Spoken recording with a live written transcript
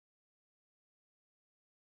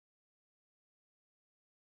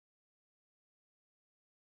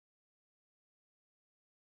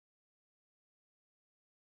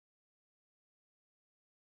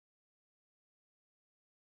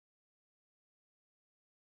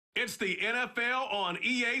It's the NFL on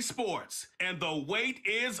EA Sports, and the wait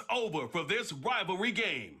is over for this rivalry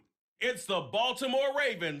game. It's the Baltimore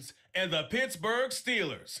Ravens and the Pittsburgh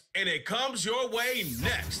Steelers, and it comes your way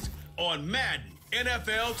next on Madden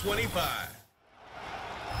NFL 25.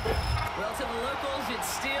 Well, to the locals, it's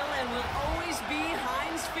still and will always be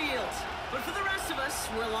Heinz Field. But for the rest of us,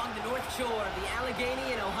 we're along the North Shore of the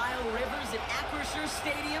Allegheny and Ohio Rivers at Acrisure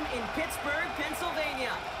Stadium in Pittsburgh,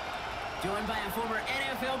 Pennsylvania. Joined by a former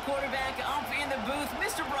NFL quarterback up in the booth,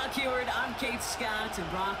 Mr. Brock Heward. I'm Kate Scott. And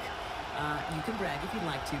Brock, you can brag if you'd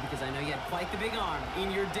like to, because I know you had quite the big arm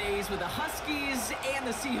in your days with the Huskies and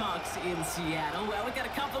the Seahawks in Seattle. Well, we've got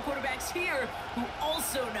a couple of quarterbacks here who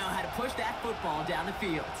also know how to push that football down the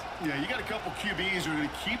field. Yeah, you got a couple QBs who are going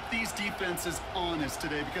to keep these defenses honest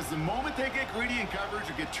today, because the moment they get greedy in coverage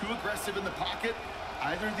or get too aggressive in the pocket,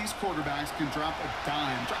 either of these quarterbacks can drop a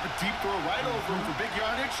dime, drop a deep throw right over them for big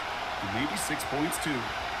yardage, and maybe 6 points too.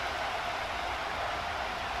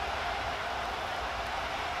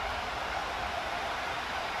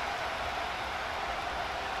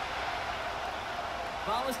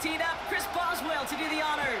 Ball is teed up. Chris Boswell to do the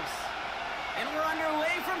honors. And we're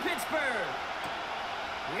underway from Pittsburgh.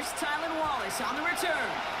 Here's Tylan Wallace on the return.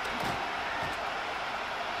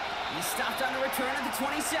 He stopped on the return at the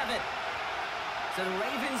 27. So the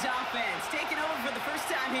Ravens offense taking over for the first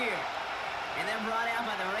time here. And then brought out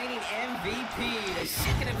by the reigning MVP, the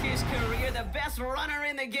second of his career, the best runner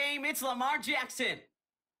in the game. It's Lamar Jackson.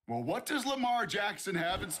 Well, what does Lamar Jackson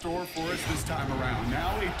have in store for us this time around?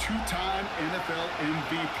 Now a two-time NFL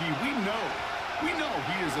MVP. We know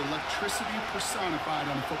he is electricity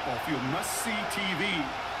personified on the football field. Must-see TV.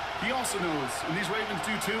 He also knows, and these Ravens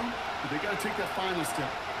do too, that they got to take that final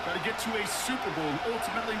step. Got to get to a Super Bowl and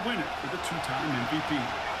ultimately win it for the two-time MVP.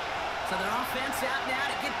 So their offense out now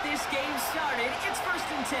to get this game started. It's 1st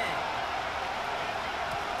and 10.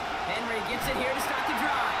 Henry gets it here to start the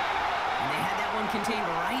drive. And they had that one contained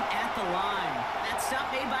right at the line. That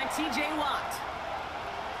stop made by T.J. Watt.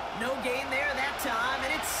 No gain there that time,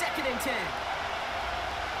 and it's 2nd and 10.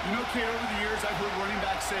 You know, Kate, over the years, I've heard running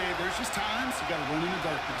backs say there's just times you got to run in the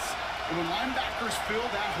darkness. And when linebackers fill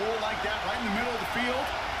that hole like that right in the middle of the field,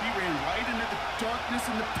 he ran right into the darkness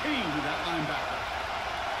and the pain of that linebacker.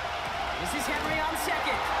 This is Henry on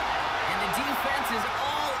 2nd. And the defense is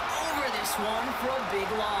all over this one for a big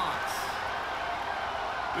loss.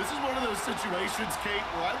 This is one of those situations, Kate,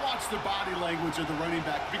 where I watch the body language of the running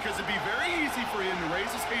back, because it'd be very easy for him to raise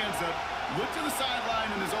his hands up, look to the sideline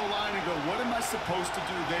in his O-line and go, what am I supposed to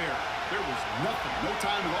do there? There was nothing, no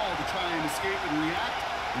time at all to try and escape and react.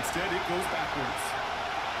 Instead, it goes backwards.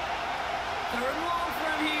 3rd and long for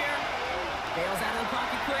him here. Bails out of the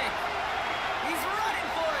pocket quick. He's running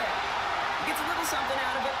for it. Gets a little something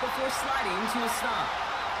out of it before sliding to a stop.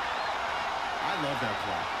 I love that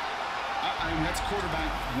play. I mean, that's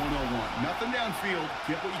quarterback 101. Nothing downfield,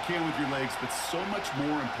 get what you can with your legs, but so much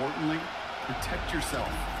more importantly, protect yourself.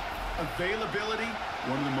 Availability,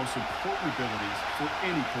 one of the most important abilities for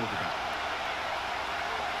any quarterback.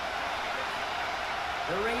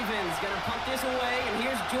 The Ravens going to pump this away, and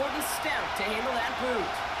here's Jordan Stout to handle that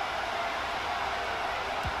boot.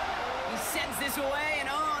 He sends this away, and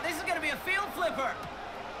this is going to be a field flipper.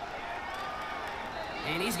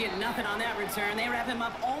 And he's getting nothing on that return. They wrap him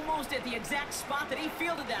up almost at the exact spot that he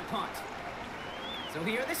fielded that punt. So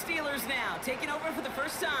here are the Steelers now, taking over for the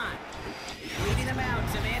first time. Leading them out,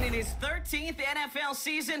 demanding his 13th NFL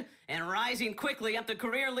season, and rising quickly up the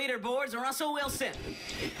career leaderboards, Russell Wilson.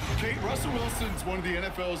 Kate, Russell Wilson's one of the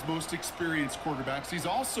NFL's most experienced quarterbacks. He's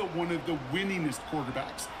also one of the winningest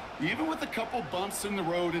quarterbacks, even with a couple bumps in the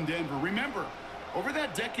road in Denver. Remember, over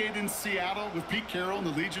that decade in Seattle with Pete Carroll and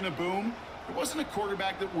the Legion of Boom, there wasn't a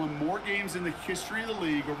quarterback that won more games in the history of the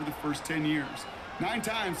league over the first 10 years. 9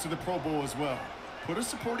 times to the Pro Bowl as well. Put a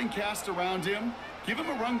supporting cast around him, give him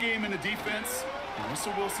a run game and a defense, and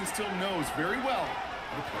Russell Wilson still knows very well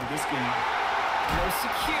how to play this game. Most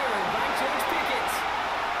secured by George Pickens.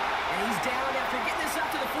 And he's down after getting this up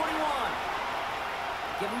to the 41.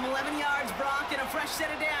 Give him 11 yards, Brock, and a fresh set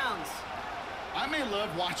of downs. I may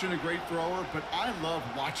love watching a great thrower, but I love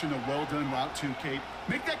watching a well-done route too, Kate.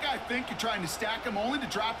 Make that guy think you're trying to stack him only to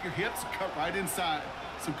drop your hips and cut right inside.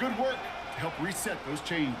 Some good work to help reset those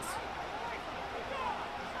chains.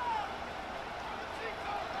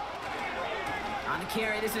 On the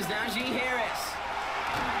carry, this is Najee Harris.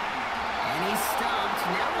 And he's stopped.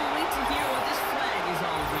 Now we'll wait to hear what this flag is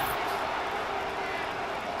all about.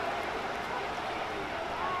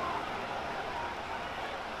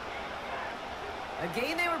 A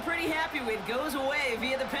game they were pretty happy with goes away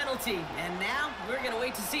via the penalty. And now we're going to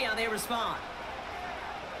wait to see how they respond.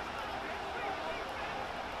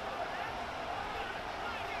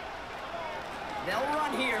 They'll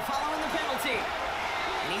run here following the penalty.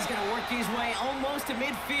 And he's going to work his way almost to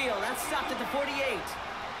midfield. That's stopped at the 48.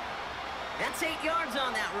 That's 8 yards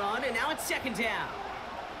on that run, and now it's second down.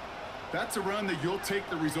 That's a run that you'll take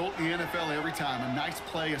the result in the NFL every time. A nice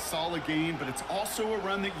play, a solid game, but it's also a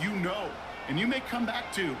run that you know, and you may come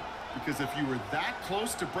back to, because if you were that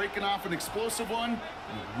close to breaking off an explosive one,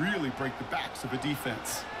 you really break the backs of a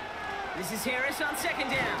defense. This is Harris on second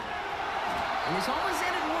down. And this almost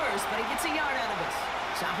ended worse, but he gets a yard out of it.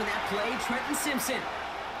 Stopping that play, Trenton Simpson.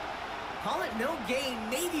 Call it no gain,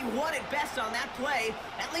 maybe one at best on that play.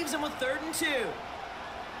 That leaves him with 3rd and 2.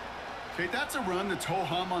 Okay, that's a run that's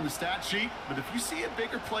ho-hum on the stat sheet, but if you see a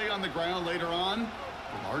bigger play on the ground later on,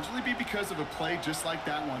 it'll largely be because of a play just like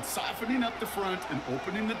that one, softening up the front and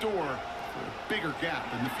opening the door for a bigger gap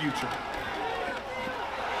in the future.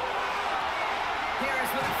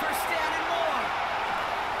 Harris with a first down and more.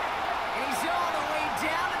 And he's all the way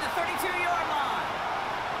down to the 32-yard line.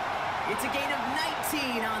 It's a gain of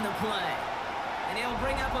 19 on the play. And he'll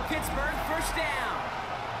bring up a Pittsburgh first down.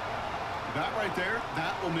 That right there,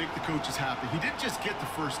 that will make the coaches happy. He didn't just get the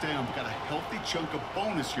first down, but got a healthy chunk of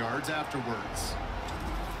bonus yards afterwards.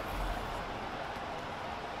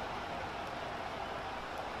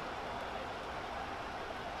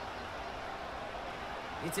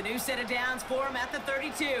 It's a new set of downs for him at the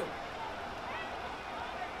 32.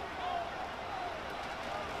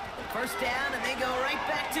 First down, and they go right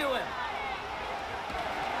back to him.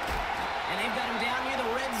 And they've got him down near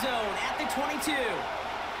the red zone at the 22.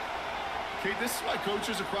 Okay, this is why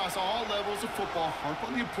coaches across all levels of football harp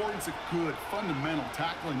on the importance of good, fundamental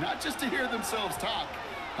tackling, not just to hear themselves talk.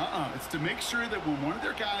 It's to make sure that when one of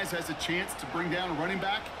their guys has a chance to bring down a running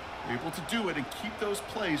back, they're able to do it and keep those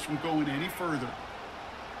plays from going any further.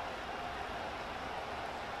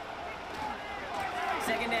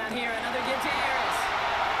 Second down here, another get to Harris.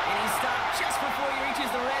 And he stopped just before he reaches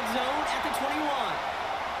the red zone at the 21.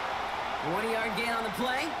 A 1-yard gain on the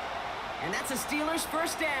play, and that's a Steelers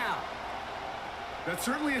first down. That's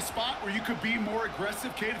certainly a spot where you could be more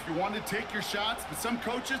aggressive, Kate, if you wanted to take your shots. But some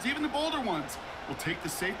coaches, even the bolder ones, will take the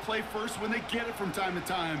safe play first when they get it from time to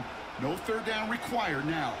time. No third down required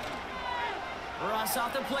now. Ross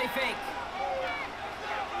off the play fake.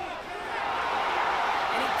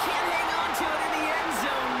 And he can't hang on to it in the end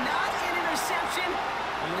zone. Not an interception,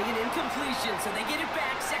 only an incompletion. So they get it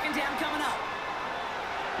back. Second down coming up.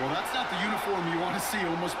 Well, that's not the uniform you want to see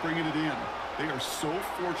almost bringing it in. They are so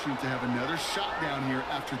fortunate to have another shot down here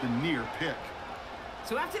after the near pick.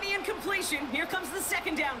 So after the incompletion, here comes the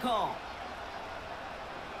second down call.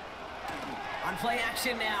 On play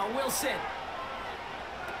action now, Wilson.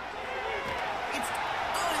 He lost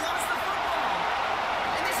the football.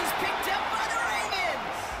 And this is picked up by the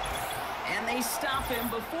Ravens. And they stop him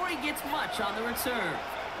before he gets much on the return.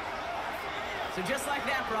 So just like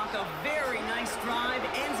that, Brock, a very nice drive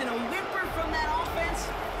ends in a whimper from that offense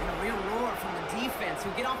and a real roar from the defense who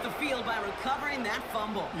get off the field by recovering that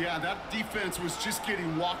fumble. Yeah, that defense was just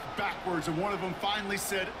getting walked backwards, and one of them finally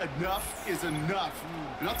said, enough is enough.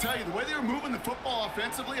 And I'll tell you, the way they were moving the football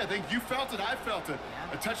offensively, I think you felt it, I felt it.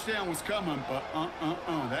 A touchdown was coming, but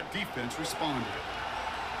that defense responded.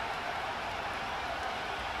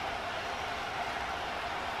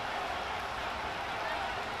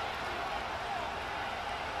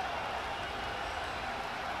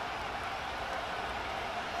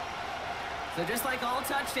 So just like all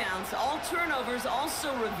touchdowns, all turnovers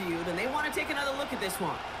also reviewed, and they want to take another look at this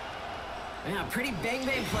one. Yeah, pretty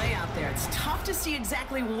bang-bang play out there. It's tough to see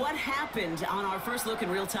exactly what happened on our first look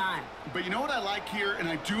in real time. But you know what I like here, and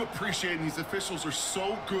I do appreciate, and these officials are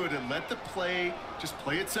so good at let the play just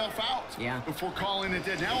play itself out before calling it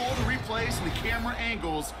dead. Now all the replays and the camera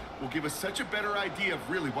angles will give us such a better idea of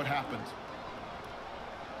really what happened.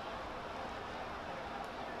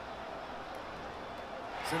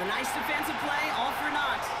 So the nice defensive play, all for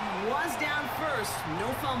naught. He was down first, no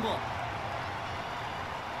fumble.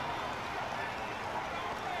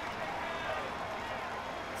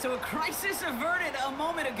 So a crisis averted a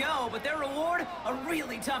moment ago, but their reward, a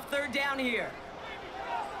really tough third down here.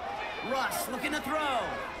 Russ looking to throw.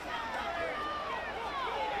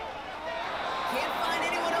 Can't find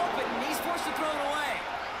anyone open, and he's forced to throw it away.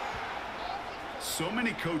 So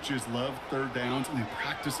many coaches love third downs, and they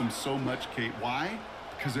practice them so much, Kate. Why?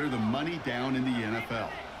 Because they're the money down in the NFL.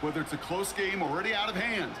 Whether it's a close game already out of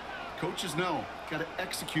hand, coaches know, got to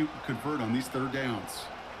execute and convert on these third downs.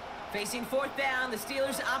 Facing fourth down, the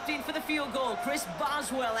Steelers opting for the field goal. Chris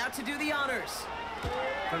Boswell out to do the honors.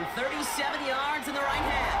 From 37 yards in the right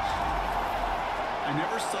hash. I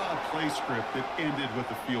never saw a play script that ended with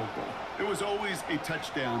a field goal. It was always a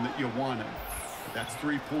touchdown that you wanted. That's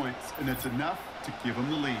 3 points, and it's enough to give them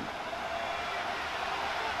the lead.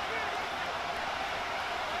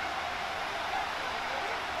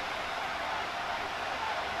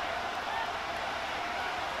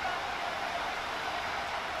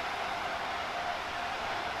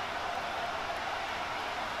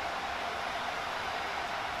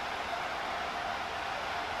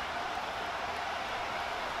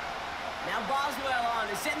 Now Boswell on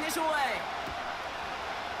to send this away.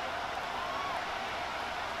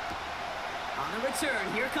 On the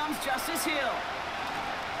return, here comes Justice Hill.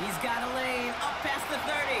 He's got a lane up past the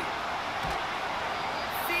 30.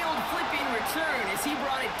 Field flipping return as he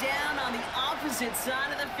brought it down on the opposite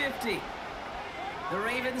side of the 50. The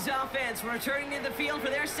Ravens offense returning to the field for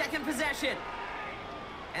their second possession.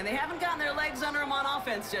 And they haven't gotten their legs under them on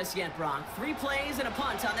offense just yet, Brock. 3 plays and a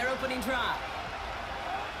punt on their opening drive.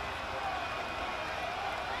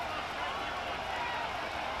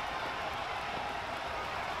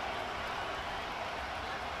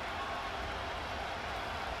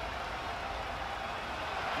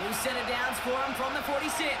 New set of downs for him from the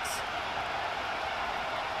 46.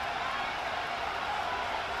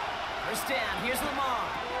 First down, here's Lamar.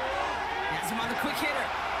 Has him on the quick hitter.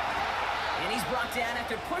 And he's brought down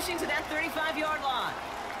after pushing to that 35-yard line.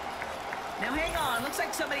 Now hang on, looks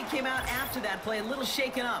like somebody came out after that play a little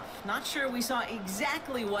shaken up. Not sure we saw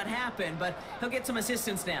exactly what happened, but he'll get some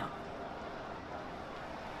assistance now.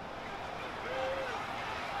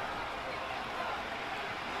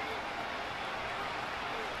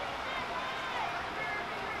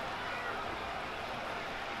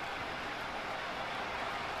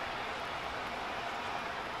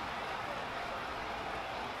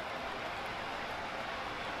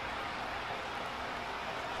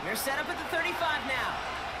 They're set up at the 35 now.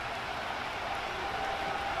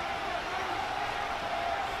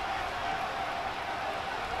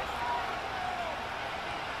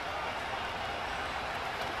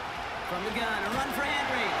 From the gun, a run for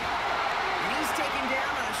Henry. And he's taken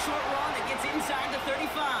down on a short run that gets inside the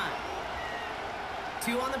 35.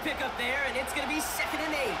 2 on the pickup there, and it's going to be 2nd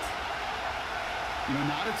and 8. You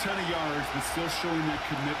know, not a ton of yards, but still showing that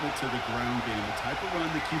commitment to the ground game. The type of run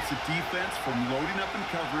that keeps the defense from loading up in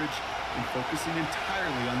coverage and focusing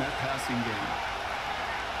entirely on that passing game.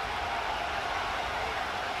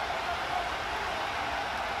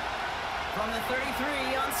 From the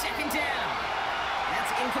 33 on 2nd down.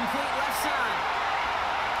 That's incomplete left side.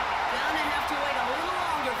 Gonna have to wait a little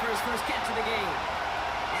longer for his first catch of the game.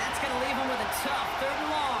 And that's going to leave him with a tough 3rd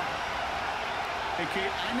and long. Hey,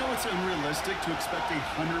 Kate, I know it's unrealistic to expect a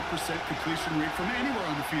 100% completion rate from anywhere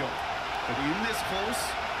on the field. But in this close,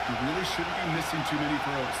 you really shouldn't be missing too many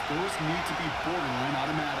throws. Those need to be borderline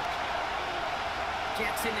automatic.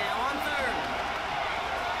 Jackson now on 3rd.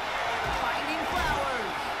 Finding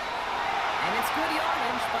Flowers. And it's good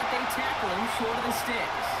yardage, but they tackle him short of the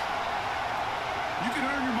sticks. You can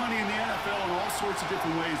earn your money in the NFL in all sorts of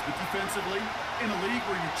different ways, but defensively, in a league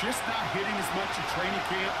where you're just not hitting as much at training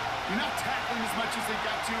camp, you're not tackling as much as they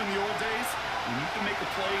got to in the old days, and you can make a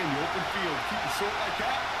play in the open field, keep it short like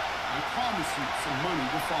that, I promise you some money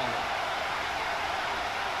will follow.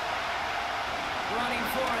 Running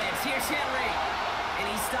for it, here's Henry. And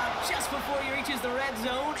he stopped just before he reaches the red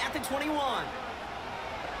zone at the 21.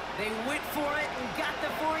 They went for it and got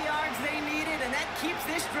the 4 yards they needed, and that keeps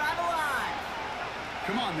this drive alive.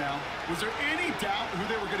 Come on now. Was there any doubt who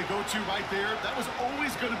they were going to go to right there? That was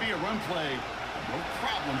always going to be a run play. No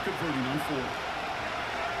problem converting on 4th.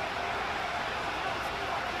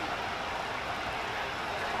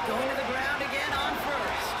 Going to the ground again on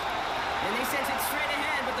 1st. And they sent it straight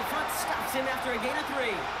ahead, but the front stops him after a gain of 3.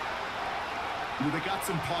 You know, they got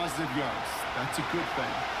some positive yards. That's a good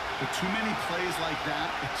thing. But too many plays like that,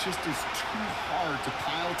 it just is too hard to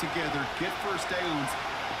pile together, get first downs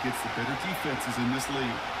against the better defenses in this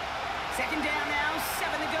league. 2nd down now, 7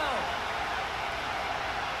 to go.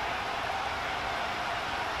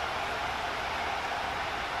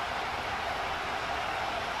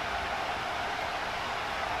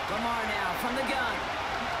 Lamar now from the gun.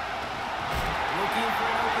 Looking for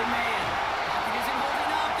an open man. Pocket isn't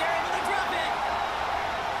holding up. They're able to drop it.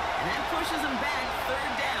 And that pushes them back.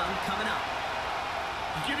 3rd down coming up.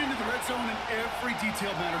 You get into the red zone and every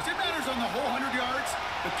detail matters. It matters on the whole 100 yards.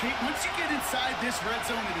 But, Kate, once you get inside this red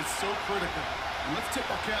zone, it is so critical. And let's tip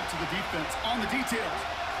our cap to the defense on the details,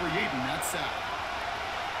 creating that sack.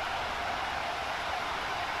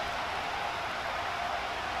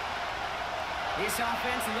 This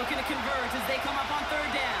offense looking to convert as they come up on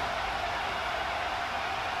 3rd down.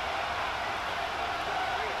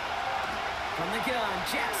 From the gun,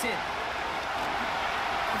 Jackson.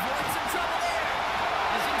 Avoid some trouble there.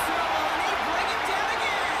 Is in trouble, and they bring him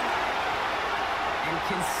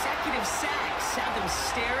consecutive sacks have them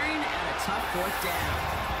staring at a tough fourth down.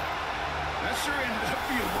 That sure ended up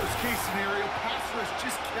being a worst-case scenario. Pass rush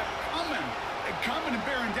just kept coming and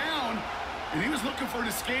bearing down, and he was looking for an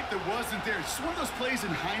escape that wasn't there. It's one of those plays in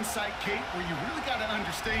hindsight, Kate, where you really got to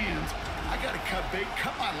understand, I got to cut bait,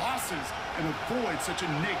 cut my losses, and avoid such a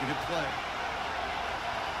negative play.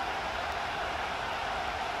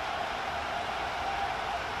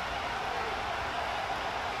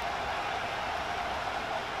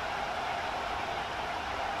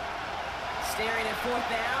 Staring at fourth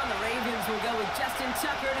down, the Ravens will go with Justin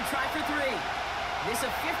Tucker to try for 3. This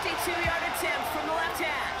a 52-yard attempt from the left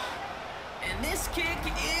hash. And this kick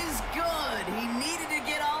is good. He needed to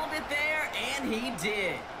get all of it there, and he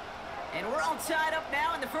did. And we're all tied up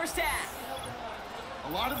now in the first half.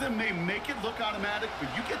 A lot of them may make it look automatic,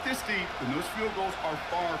 but you get this deep, and those field goals are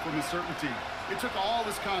far from a certainty. It took all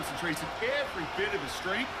his concentration, every bit of his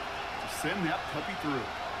strength, to send that puppy through.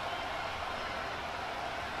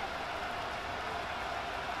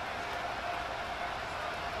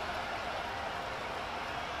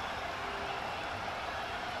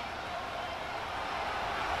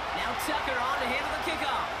 Tucker on to handle the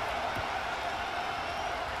kickoff.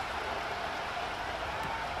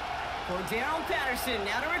 For Darrell Patterson,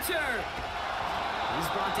 now to return. He's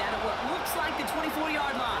brought down at what looks like the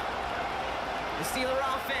 24-yard line. The Steeler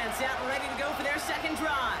offense out and ready to go for their second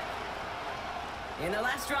drive. And their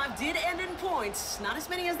last drive did end in points. Not as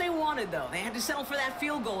many as they wanted, though. They had to settle for that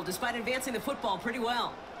field goal despite advancing the football pretty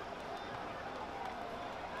well.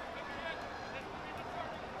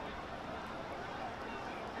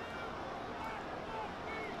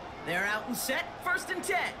 They're out and set, 1st and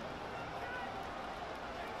 10.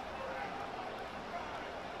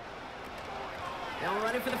 Now we're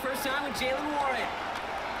running for the first time with Jalen Warren.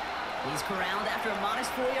 He's corralled after a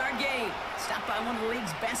modest 4-yard gain. Stopped by one of the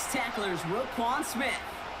league's best tacklers, Roquan Smith.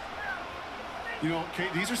 You know,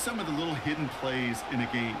 Kate, these are some of the little hidden plays in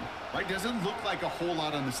a game, right? Doesn't look like a whole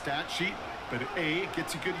lot on the stat sheet, but A, it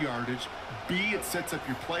gets you good yardage, B, it sets up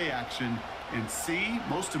your play action, and C,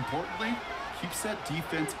 most importantly, keeps that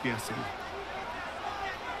defense guessing.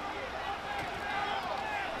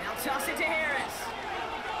 Now toss it to Harris.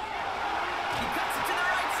 He cuts it to the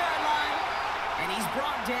right sideline. And he's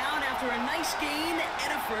brought down after a nice gain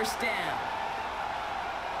and a first down.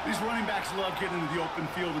 These running backs love getting into the open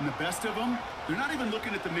field, and the best of them, they're not even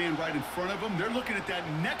looking at the man right in front of them. They're looking at that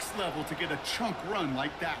next level to get a chunk run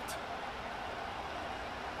like that.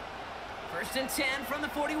 1st and 10 from the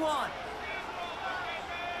 41.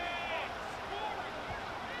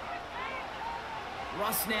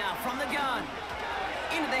 Russ now from the gun.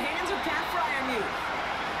 Into the hands of Pat Fryermuth.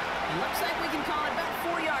 It looks like we can call it about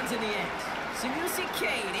 4 yards in the end. Sanusi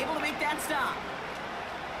Kane able to make that stop.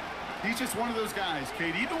 He's just one of those guys,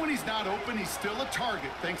 Kate. Even when he's not open, he's still a target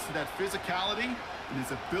thanks to that physicality and his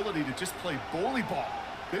ability to just play bully ball.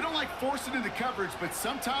 They don't like forcing into coverage, but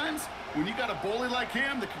sometimes when you got a bully like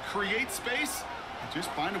him that can create space, you just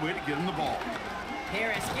find a way to get him the ball.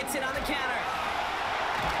 Harris gets it on the counter.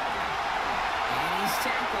 He's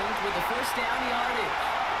tackled with the first down yardage.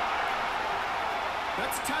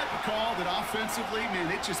 That's the type of call that offensively, man,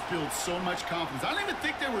 it just builds so much confidence. I don't even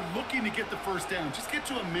think they were looking to get the first down. Just get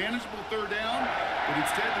to a manageable 3rd down, but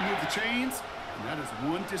instead to move the chains, and that is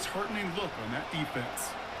one disheartening look on that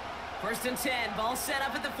defense. 1st and 10, ball set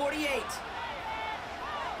up at the 48.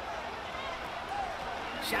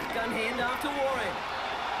 Shotgun handoff to Warren.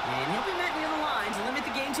 And he'll be met near the line to limit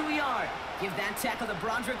the gain to a yard. Give that tackle to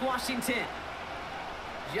Broderick Washington.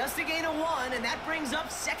 Just a gain of 1, and that brings up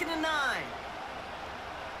 2nd and 9.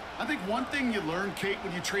 I think one thing you learn, Kate,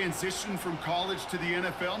 when you transition from college to the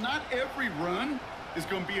NFL, not every run is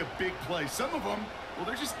going to be a big play. Some of them, well,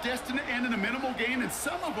 they're just destined to end in a minimal gain, and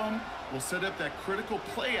some of them will set up that critical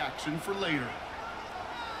play action for later.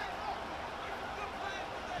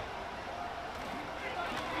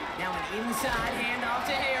 Now an inside handoff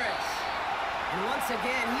to Harris. And once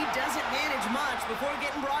again, he doesn't manage much before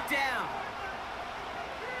getting brought down.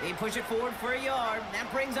 They push it forward for a yard.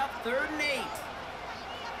 That brings up 3rd and 8.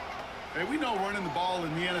 Hey, we know running the ball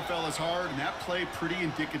in the NFL is hard, and that play pretty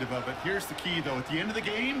indicative of it. Here's the key, though. At the end of the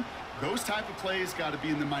game, those type of plays got to be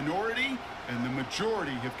in the minority, and the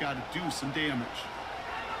majority have got to do some damage.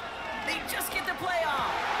 They just get the play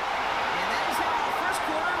off. And that is how the first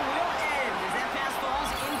quarter will end as that pass falls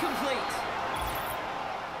incomplete.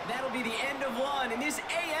 That'll be the end of one in this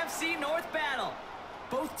AFC North battle.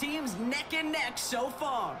 Both teams neck and neck so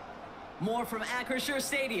far. More from Acrisure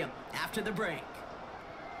Stadium after the break.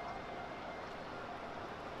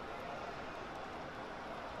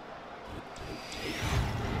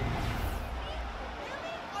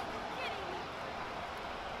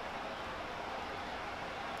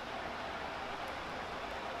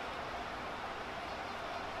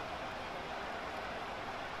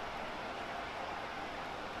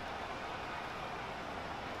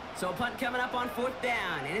 So a punt coming up on 4th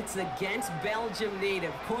down, and it's against Belgium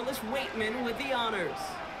native Corliss Waitman with the honors.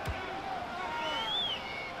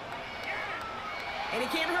 And he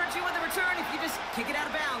can't hurt you with the return if you just kick it out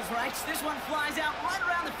of bounds, right? So this one flies out right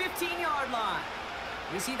around the 15-yard line.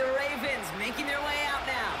 We see the Ravens making their way out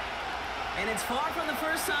now. And it's far from the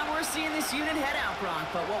first time we're seeing this unit head out, Brock.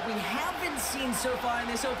 But what we haven't seen so far in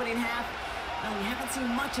this opening half, well, we haven't seen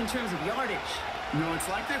much in terms of yardage. No, it's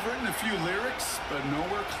like they've written a few lyrics, but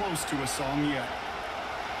nowhere close to a song yet.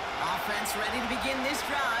 Offense ready to begin this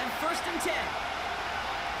drive. 1st and 10.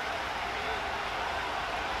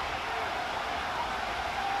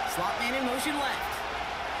 Slot man in motion left.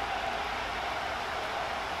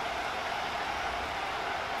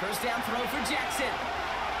 1st down throw for Jackson.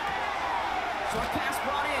 Short pass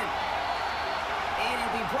brought in. And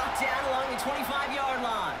it'll be brought down along the 25-yard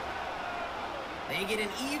line. They get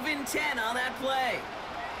an even 10 on that play.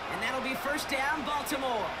 And that'll be 1st down,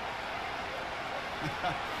 Baltimore.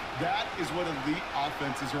 That is what elite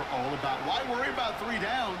offenses are all about. Why worry about 3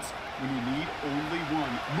 downs when you need only 1?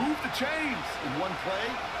 Move the chains in one play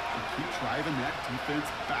and keep driving that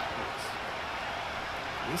defense backwards.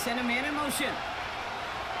 We send a man in motion.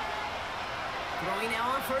 Throwing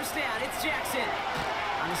now on 1st down, it's Jackson.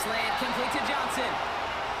 On the slant, complete to Johnson.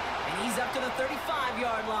 And he's up to the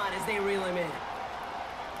 35-yard line as they reel him in.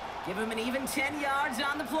 Give him an even 10 yards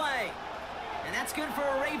on the play. And that's good for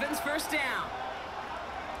a Ravens 1st down.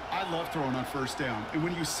 I love throwing on 1st down. And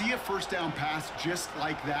when you see a 1st down pass just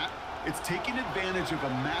like that, it's taking advantage of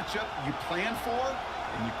a matchup you plan for,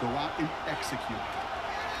 and you go out and execute.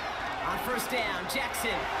 On 1st down,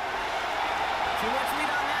 Jackson. Too much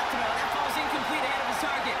lead on that throw. That falls incomplete ahead of his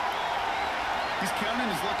target. He's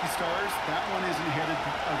counting his lucky stars. That one isn't headed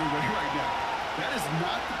the other way right now. That is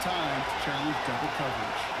not the time to challenge double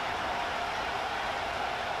coverage.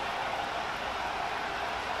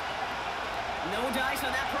 No dice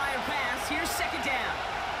on that prior pass. Here's 2nd down.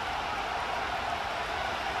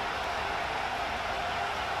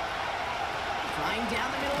 Flying down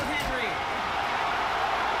the middle of Henry.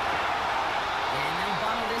 And they'll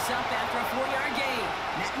bottle this up after a 4-yard gain.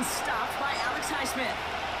 Met and stopped by Alex Highsmith.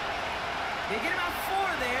 They get about 4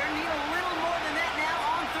 there. Need a little more than that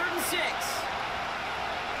now on 3rd and 6.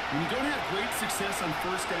 When you don't have great success on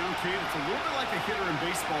 1st down, Kate, it's a little bit like a hitter in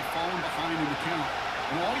baseball falling behind in the count.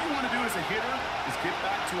 And all you want to do as a hitter is get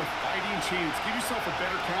back to a fighting chance. Give yourself a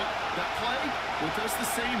better count. That play, well, it does the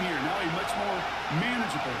same here. Now a much more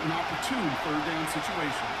manageable and opportune 3rd down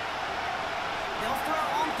situation. They'll throw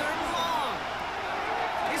on 3rd and long.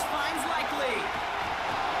 This finds likely.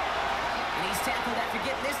 And he's tackled after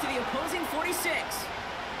getting this to the opposing 46.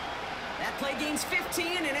 That play gains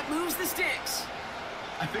 15, and it moves the sticks.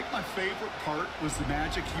 I think my favorite part was the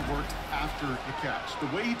magic he worked after the catch.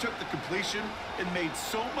 The way he took the completion and made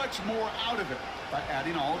so much more out of it by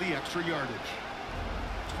adding all the extra yardage.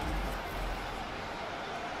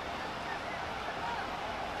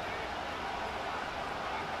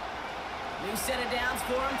 New set of downs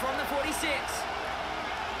for him from the 46.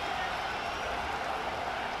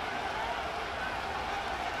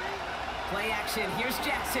 Play action. Here's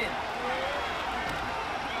Jackson.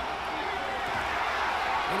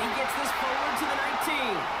 And he gets this forward to the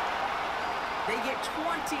 19. They get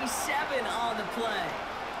 27 on the play.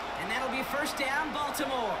 And that'll be 1st down,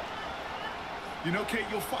 Baltimore. You know, Kate,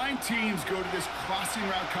 you'll find teams go to this crossing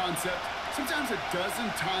route concept sometimes a dozen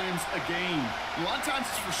times a game. A lot of times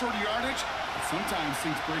it's for shorter yardage, but sometimes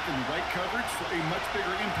things break in the right coverage for a much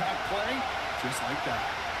bigger impact play, just like that.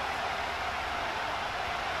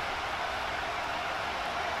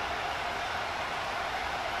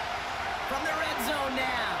 From the red zone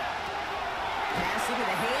now. Pass into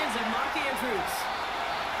the hands of Mark Andrews.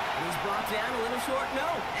 And he's brought down a little short. No,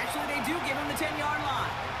 actually they do give him the 10-yard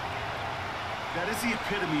line. That is the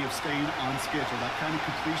epitome of staying on schedule. That kind of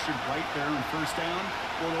completion right there on 1st down,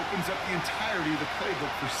 well, it opens up the entirety of the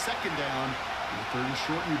playbook for 2nd down. And the 3rd and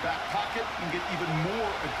short in your back pocket, you can get even more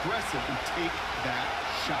aggressive and take that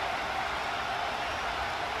shot.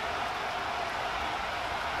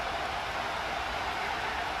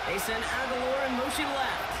 They send Aguilar in motion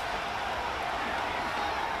left.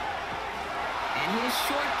 And his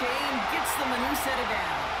short game gets them a new set of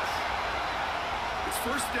downs. It's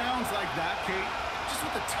 1st downs like that, Kate, just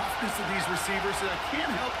with the toughness of these receivers, that I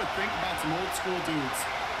can't help but think about some old school dudes.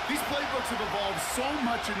 These playbooks have evolved so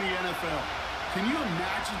much in the NFL. Can you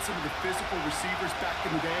imagine some of the physical receivers back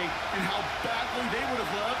in the day and how badly they would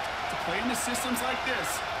have loved to play into systems like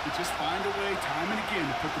this and just find a way time and again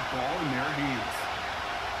to put the ball in their hands?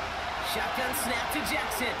 Shotgun snap to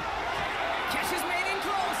Jackson. Catch is made in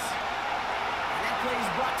close. And that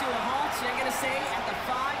play's brought to a halt, they're going to say at the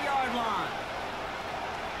 5-yard line.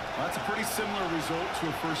 Well, that's a pretty similar result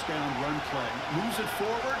to a first down run play. Moves it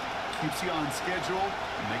forward, keeps you on schedule,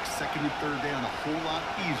 and makes second and third down a whole lot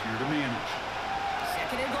easier to manage.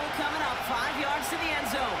 Second and goal coming up, 5 yards to the end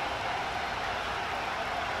zone.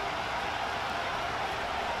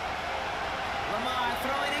 Lamar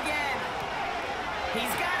throwing again.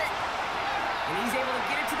 He's got it. And he's able to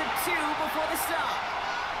get it to the 2 before the stop.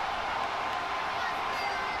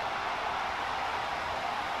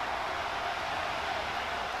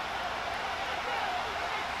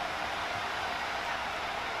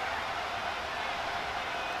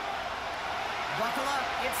 Buckle up.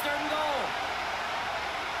 It's third and goal.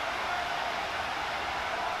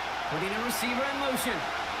 Putting a receiver in motion.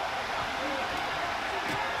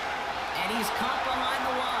 And he's caught behind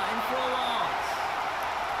the line for a loss.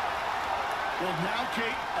 Well, now,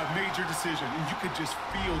 Kate, a major decision, and you could just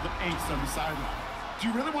feel the angst on the sideline. Do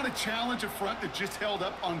you really want to challenge a front that just held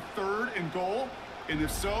up on third and goal? And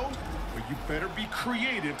if so, well, you better be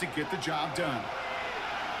creative to get the job done.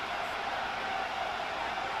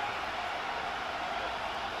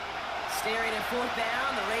 Staring at fourth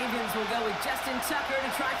down, the Ravens will go with Justin Tucker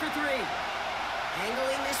to try for 3.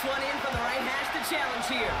 Angling this one in from the right hash to challenge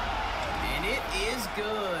here. And it is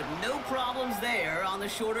good. No problems there on the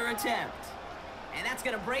shorter attempt. And that's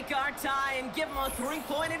going to break our tie and give them a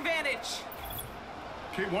 3-point advantage.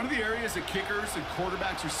 Okay, one of the areas that kickers and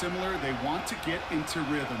quarterbacks are similar, they want to get into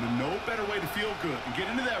rhythm. And no better way to feel good and get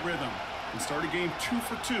into that rhythm and start a game 2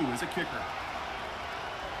 for 2 as a kicker.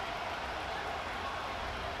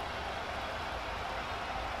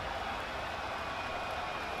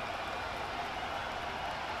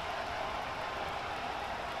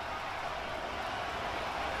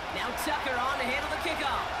 Now Tucker on to handle the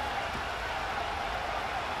kickoff.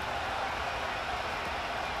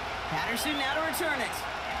 Patterson now to return it.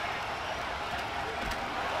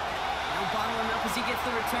 Now bottling up as he gets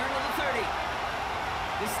the return to the 30.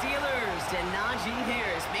 The Steelers and Najee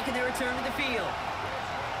Harris making their return to the field.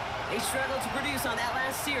 They struggled to produce on that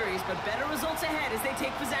last series, but better results ahead as they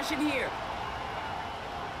take possession here.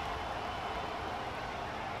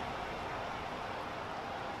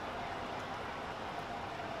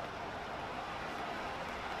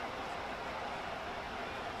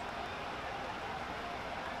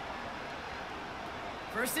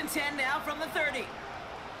 First and 10 now from the 30.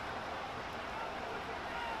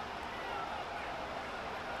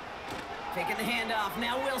 Taking the handoff,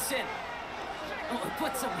 now Wilson. Oh,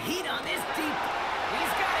 put some heat on this deep.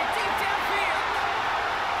 He's got it deep downfield.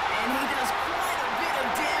 And he does quite a bit of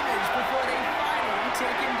damage before they finally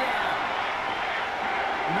take him down.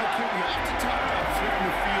 You know, Kit, we have to talk about flipping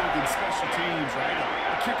the field in special teams, right?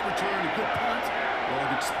 A kick return, a good punt. Well,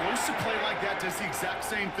 an explosive play like that does the exact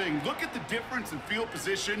same thing. Look at the difference in field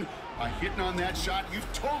position. By hitting on that shot, you've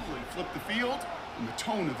totally flipped the field and the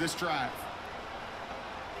tone of this drive.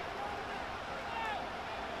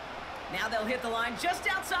 Now they'll hit the line just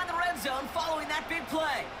outside the red zone following that big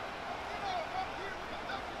play.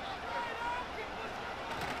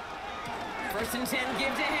 First and 10,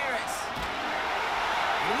 give to Harris.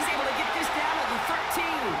 And he's able to get this down to the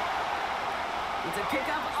 13. It's a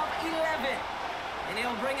pickup of 11. And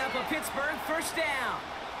he'll bring up a Pittsburgh first down.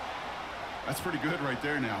 That's pretty good right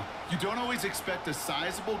there now. You don't always expect a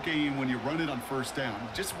sizable gain when you run it on first down. You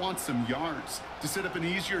just want some yards to set up an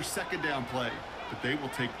easier second down play. But they will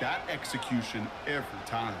take that execution every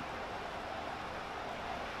time.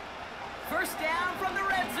 First down from the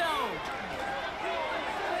red zone.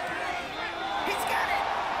 He's got it.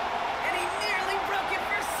 And he nearly broke it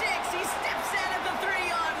for 6. He steps out at the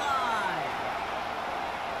 3-yard line.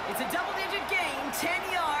 It's a double-digit gain,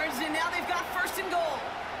 10 yards, and now they've got first and goal.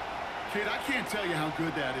 Kid, I can't tell you how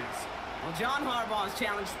good that is. Well, John Harbaugh's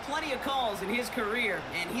challenged plenty of calls in his career,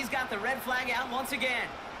 and he's got the red flag out once again.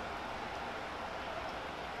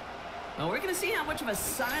 Well, we're going to see how much of a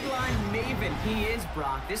sideline maven he is,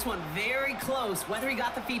 Brock. This one very close, whether he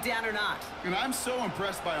got the feet down or not. And I'm so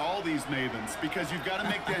impressed by all these mavens because you've got to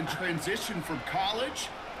make that transition from college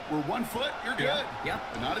where 1 foot, you're good. Yep.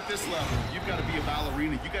 But not at this level. You've got to be a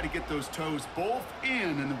ballerina. You've got to get those toes both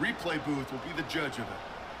in, and the replay booth will be the judge of it.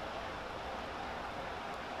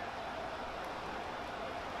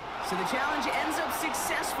 So the challenge ends up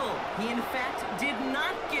successful. He, in fact, did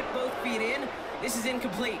not get both feet in. This is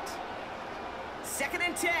incomplete. Second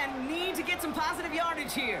and 10, need to get some positive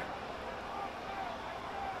yardage here.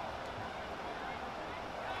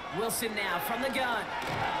 Wilson now from the gun.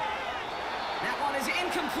 That one is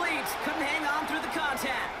incomplete. Couldn't hang on through the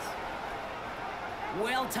contact.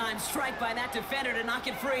 Well-timed strike by that defender to knock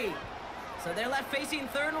it free. So they're left facing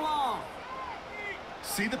third and long.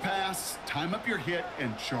 See the pass, time up your hit,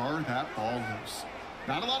 and jar that ball loose.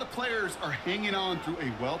 Not a lot of players are hanging on through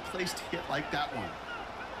a well-placed hit like that one.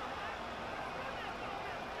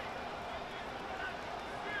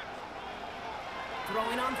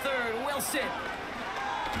 Throwing on third, Wilson.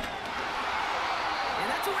 And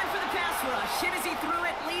that's a win for the pass rush. Hit as he threw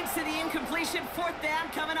it, leads to the incompletion. Fourth down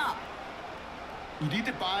coming up. You need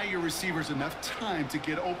to buy your receivers enough time to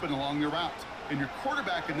get open along their route, and your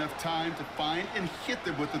quarterback enough time to find and hit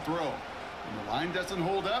them with the throw. When the line doesn't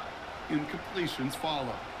hold up, incompletions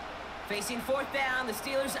follow. Facing fourth down, the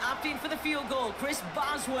Steelers opting for the field goal. Chris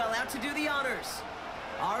Boswell out to do the honors.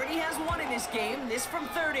 Already has one in this game, this from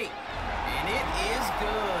 30. And it is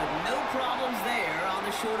good. No problems there on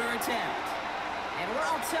the shorter attempt. And we're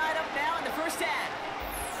all tied up now in the first half.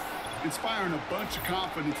 Inspiring a bunch of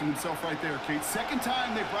confidence in himself right there, Kate. Second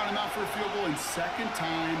time they brought him out for a field goal, and second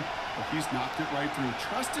time he's knocked it right through.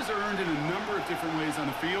 Trust is earned in a number of different ways on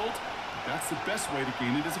the field. That's the best way to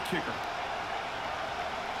gain it as a kicker.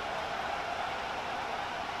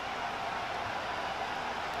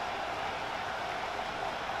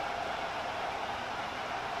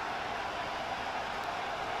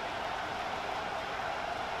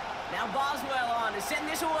 Now Boswell on to send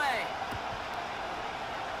this away.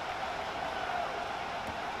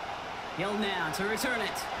 Hill now to return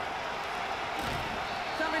it.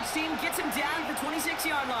 Coverage team gets him down at the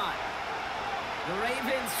 26-yard line. The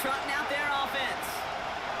Ravens trotting out their offense.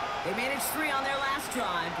 They managed 3 on their last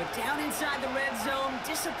drive, but down inside the red zone,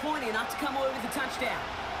 disappointing not to come away with a touchdown.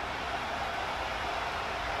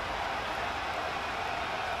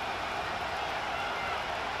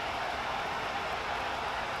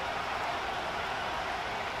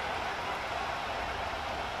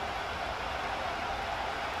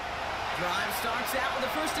 Drive starts out with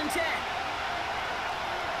a 1st and 10.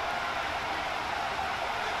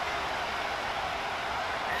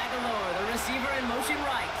 Aguilar, the receiver, in motion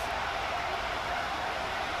right.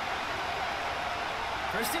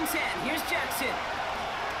 1st and 10. Here's Jackson.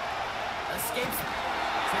 Escapes.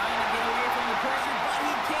 Trying to get away from the pressure, but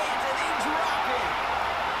he can't, and they drop it.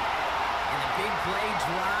 And the big play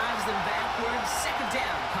drives them backwards. 2nd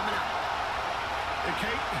down coming up. Hey,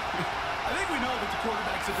 Kate, I think we know that the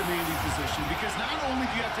quarterback's a demanding position, because not only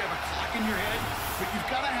do you have to have a clock in your head, but you've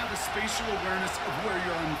got to have a spatial awareness of where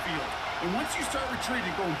you're on the field. And once you start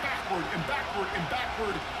retreating, going backward and backward and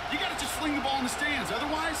backward, you got to just fling the ball in the stands.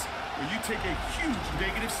 Otherwise, well, you take a huge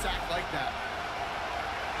negative sack like that.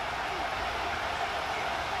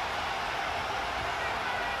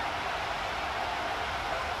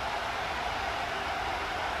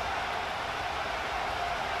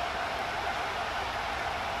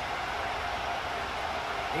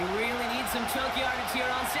 They really need some chunk yardage here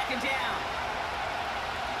on 2nd down.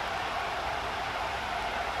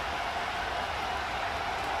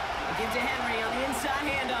 Give to Henry on the inside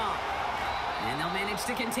handoff. And they'll manage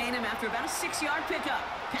to contain him after about a 6-yard pickup.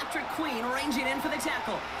 Patrick Queen ranging in for the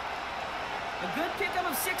tackle. A good pickup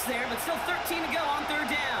of 6 there, but still 13 to go on 3rd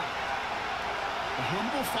down. A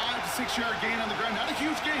humble 5 to 6 yard gain on the ground. Not a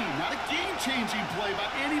huge gain, not a game-changing play by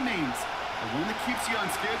any means. But one that keeps you on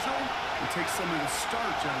schedule and takes some of the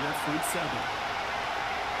starch out of that front 7.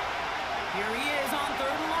 Here he is on 3rd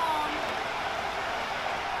and long.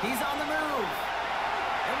 He's on the move.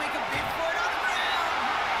 He'll make a big for it on the ground.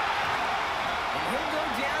 And he'll go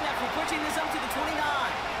down after pushing this up to the 29.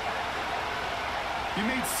 He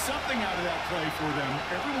made something out of that play for them.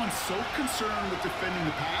 Everyone's so concerned with defending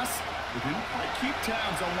the pass, they didn't quite keep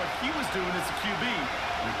tabs on what he was doing as a QB.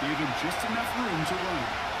 They gave him just enough room to run.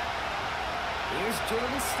 Here's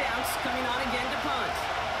Jordan Stouts coming on again to punt.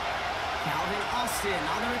 Calvin Austin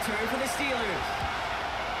on the return for the Steelers.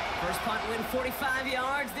 First punt win 45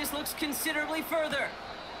 yards. This looks considerably further.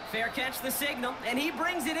 Fair catch the signal, and he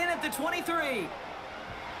brings it in at the 23.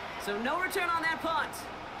 So no return on that punt.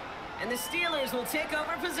 And the Steelers will take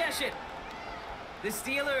over possession. The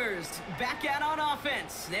Steelers back out on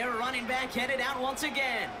offense. Their running back headed out once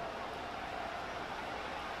again.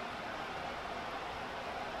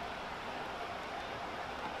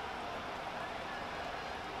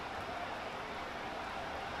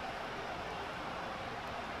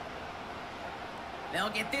 They'll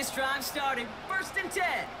get this drive started. 1st and 10.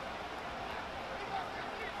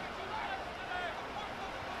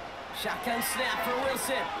 Shotgun snap for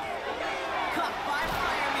Wilson. Caught by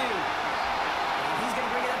Freiermuth. He's going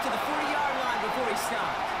to bring it up to the 40-yard line before he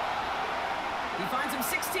stops. He finds him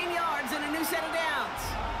 16 yards and a new set of downs.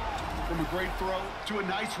 From a great throw to a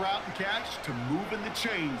nice route and catch to moving the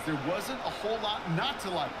chains, there wasn't a whole lot not to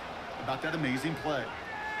like about that amazing play.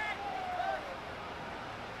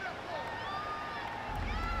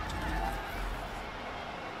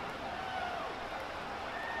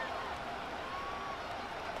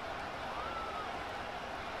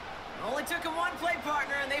 Well, it took him one play,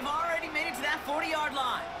 partner, and they've already made it to that 40-yard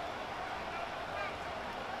line.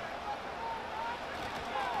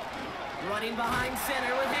 Running behind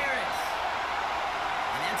center with Harris.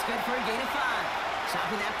 And that's good for a gain of 5.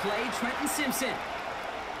 Stopping that play, Trenton Simpson.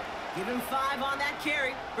 Give him 5 on that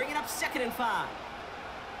carry, bringing up 2nd and 5.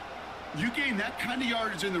 You gain that kind of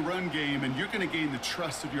yardage in the run game, and you're going to gain the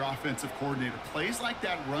trust of your offensive coordinator. Plays like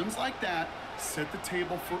that, runs like that, set the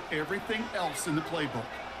table for everything else in the playbook.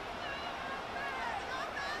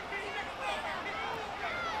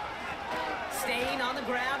 Staying on the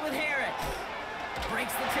ground with Harris.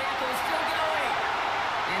 Breaks the tackle, still going.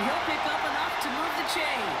 And he'll pick up enough to move the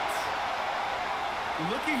chains.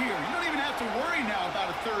 Looky here, you don't even have to worry now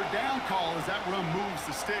about a 3rd down call as that run moves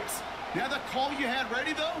the sticks. Now that call you had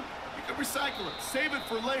ready, though, you can recycle it. Save it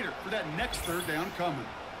for later for that next 3rd down coming.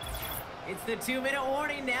 It's the 2-minute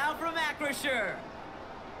warning now from Acrisure.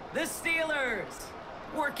 The Steelers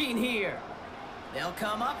working here. They'll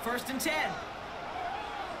come up 1st and 10.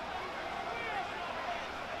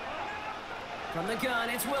 From the gun,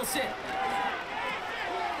 it's Wilson. It's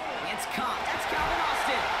caught. That's Calvin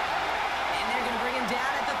Austin. And they're going to bring him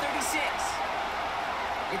down at the 36.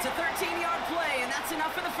 It's a 13-yard play, and that's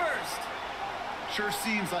enough for the 1st. Sure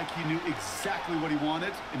seems like he knew exactly what he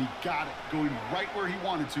wanted, and he got it, going right where he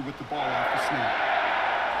wanted to with the ball off the snap.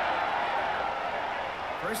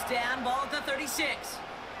 1st down, ball at the 36.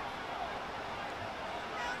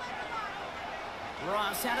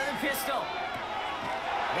 Ross out of the pistol.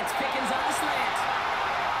 It's Pickens on the slant.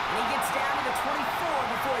 And he gets down to the 24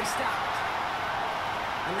 before he stopped.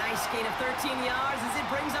 A nice gain of 13 yards as it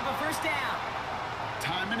brings up a 1st down.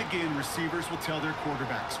 Time and again, receivers will tell their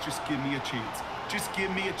quarterbacks, just give me a chance. Just give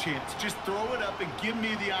me a chance. Just throw it up and give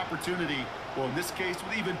me the opportunity. Well, in this case,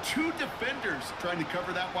 with even 2 defenders trying to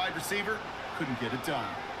cover that wide receiver, couldn't get it done.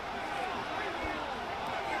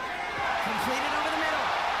 Completed over the middle.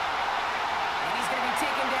 And he's going to be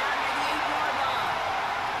taken down near the 8-yard line.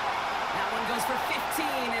 That one goes for 15,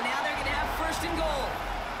 and now they're going to have 1st and goal.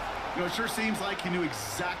 You know, it sure seems like he knew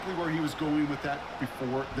exactly where he was going with that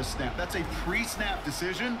before the snap. That's a pre-snap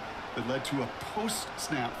decision that led to a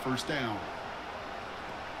post-snap 1st down.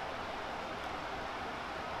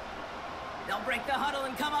 They'll break the huddle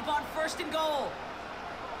and come up on 1st and goal.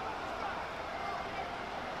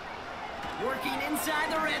 Working inside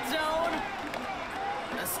the red zone.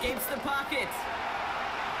 Escapes the pocket.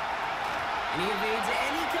 And he evades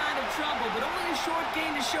any kind of trouble, but only a short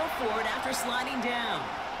gain to show for it after sliding down.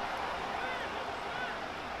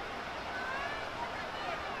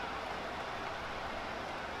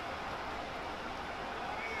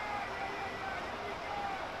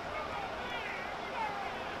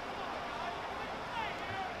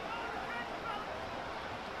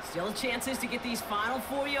 Still chances to get these final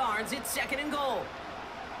 4 yards. It's 2nd and goal.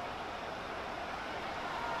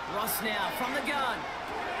 Russ now from the gun.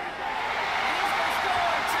 And he's going to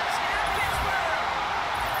score. Touchdown, Pittsburgh!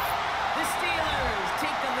 The Steelers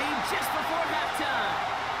take the lead just before halftime.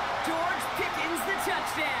 George Pickens the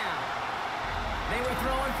touchdown. They were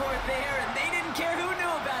throwing for it there, and they didn't care who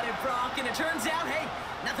knew about it, Brock. And it turns out, hey,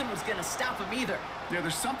 nothing was going to stop them either. Yeah,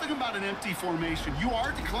 there's something about an empty formation. You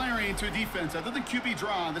are declaring to a defense, other than QB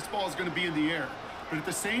draw, this ball is going to be in the air. But at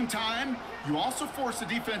the same time, you also force the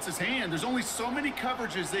defense's hand. There's only so many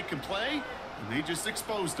coverages they can play, and they just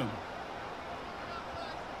exposed them.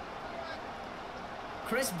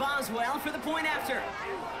 Chris Boswell for the point after.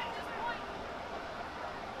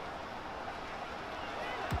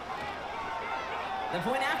 The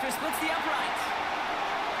point after splits the uprights.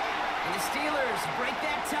 And the Steelers break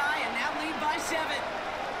that tie and now lead by 7.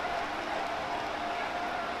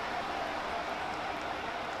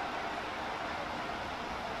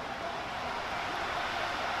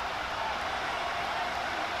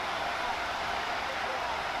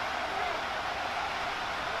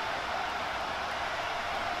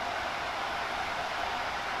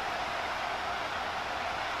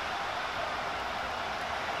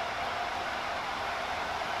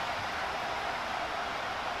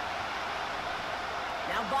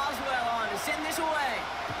 Now Boswell on to send this away.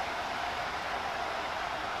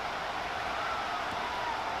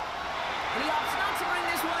 And he opts not to bring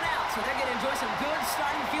this one out, so they're going to enjoy some good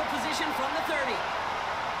starting field position from the 30.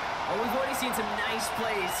 Oh, we've already seen some nice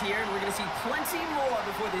plays here, and we're going to see plenty more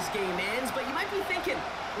before this game ends. But you might be thinking,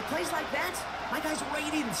 with plays like that, my guys'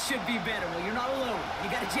 ratings should be better. Well, you're not alone.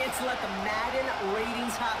 You got a chance to let the Madden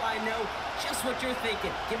Ratings Hotline know just what you're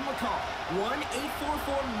thinking. Give them a call,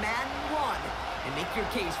 1-844-MADDEN-1. And make your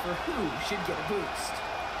case for who should get a boost.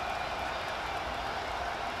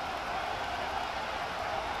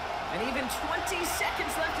 And even 20 seconds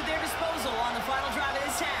left at their disposal on the final drive of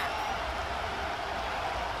this half.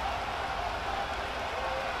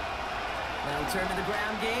 They'll turn to the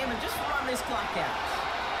ground game and just run this clock out.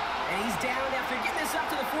 And he's down after getting this up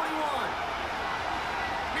to the 41.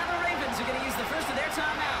 Now the Ravens are going to use the first of their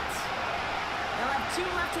timeouts. They'll have 2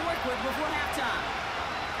 left to work with before halftime.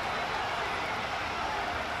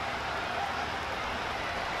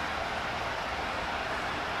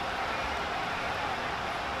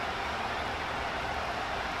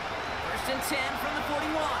 First and 10 from the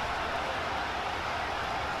 41.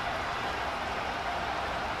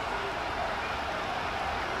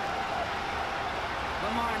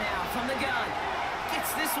 Lamar now from the gun.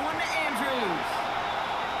 Gets this one to Andrews.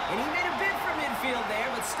 And he made a bid for midfield there,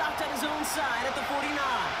 but stopped on his own side at the 49.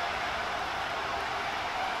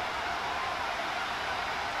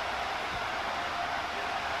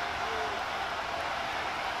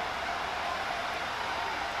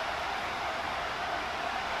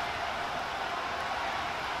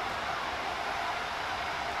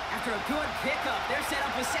 After a good pickup, they're set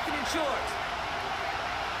up with second and short.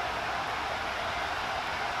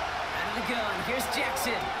 The gun. Here's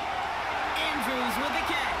Jackson. Andrews with the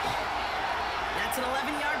catch. That's an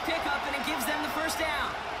 11-yard pickup, and it gives them the first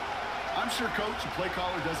down. I'm sure Coach, the play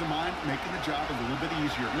caller, doesn't mind making the job a little bit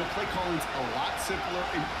easier. Play calling's a lot simpler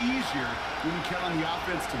and easier when you count on the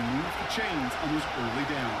offense to move the chains on those early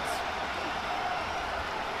downs.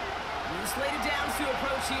 And slated downs to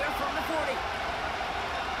approach here from the 40.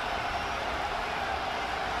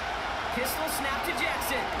 Pistol snap to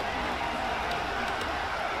Jackson.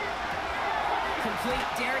 Complete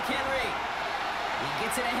Derrick Henry. He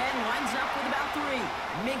gets it ahead and winds up with about 3.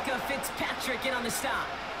 Minkah Fitzpatrick in on the stop.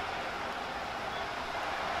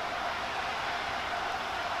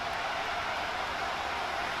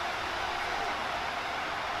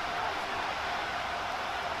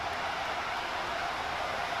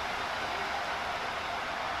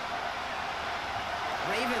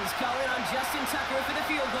 Ravens call it on Justin Tucker for the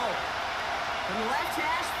field goal. From the left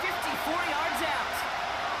hash, 54 yards out.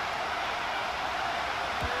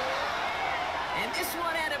 And this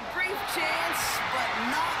one had a brief chance, but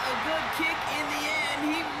not a good kick in the end.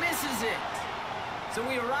 He misses it. So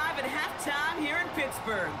we arrive at halftime here in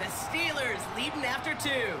Pittsburgh. The Steelers leading after 2.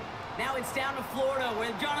 Now it's down to Florida,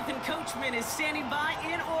 where Jonathan Coachman is standing by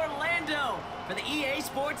in Orlando for the EA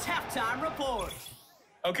Sports Halftime Report.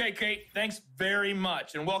 Okay, Kate, thanks very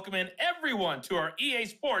much. And welcome in everyone to our EA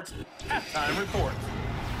Sports Halftime Report.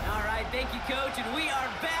 All right, thank you, Coach. And we are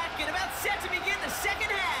back and about set to begin the second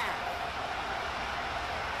half.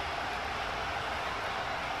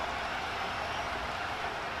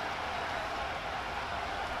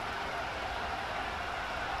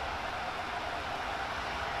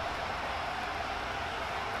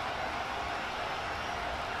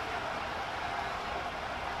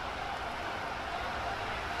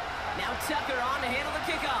 Now Tucker on to handle the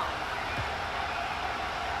kickoff.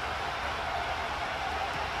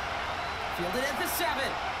 Fielded at the 7.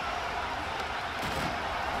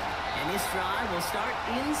 And this drive will start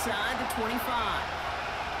inside the 25.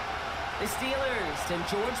 The Steelers and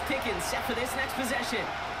George Pickens set for this next possession.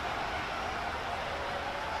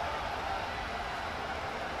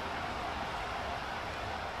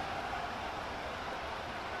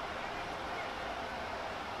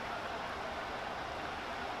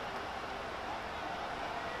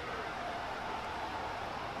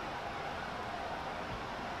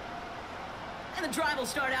 And the drive will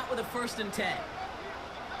start out with a 1st and 10.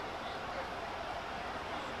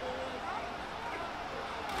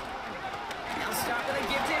 They'll start with a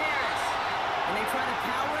give to Harris. And they try to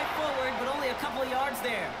power it forward, but only a couple of yards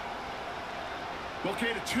there. Well,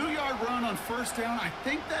 Kate, a 2-yard run on 1st down, I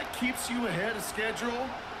think that keeps you ahead of schedule,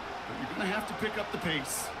 but you're going to have to pick up the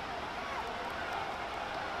pace.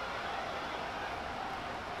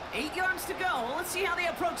 8 yards to go. Well, let's see how they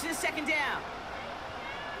approach this 2nd down.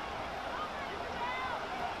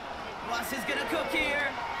 Russ is going to cook here.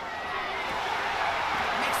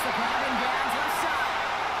 Makes the grab in bounds left side.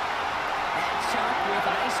 That shot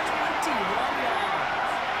with a nice 21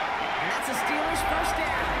 yards. And that's a Steelers 1st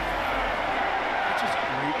down. That's just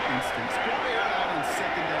great instincts. Go air out on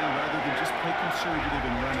 2nd down rather than just play conservative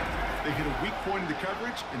and run it. They hit a weak point in the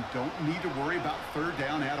coverage and don't need to worry about 3rd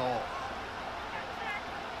down at all.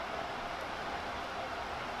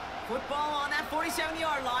 Football on that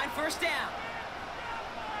 47-yard line, 1st down.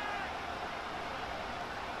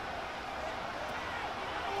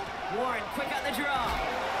 Warren quick on the draw.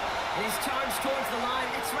 And he's charged towards the line.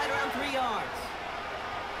 It's right around 3 yards.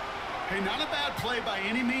 Hey, not a bad play by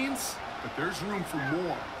any means, but there's room for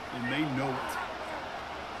more, and they know it.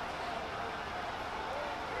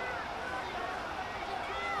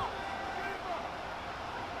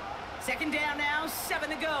 Second down now, 7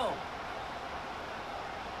 to go.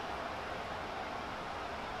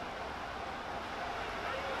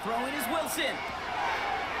 Throwing is Wilson.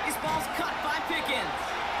 This ball's caught by Pickens.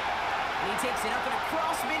 And he takes it up and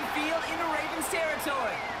across midfield into Ravens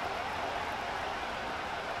territory.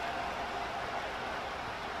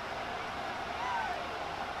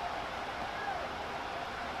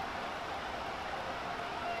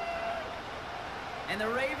 And the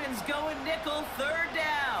Ravens going nickel, third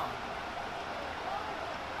down.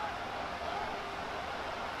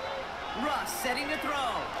 Russ setting to throw.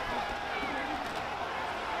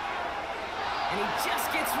 And he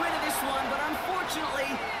just gets rid of this one, but unfortunately,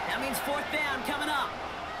 that means fourth down coming up.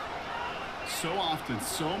 So often,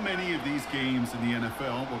 so many of these games in the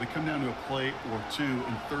NFL, well, they come down to a play or two,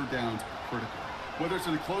 and third downs are critical. Whether it's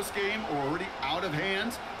in a close game or already out of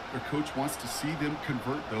hand, their coach wants to see them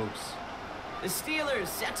convert those. The Steelers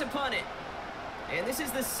set to punt it. And this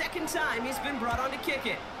is the second time he's been brought on to kick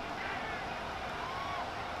it.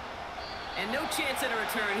 And no chance at a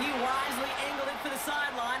return. He wisely angled it for the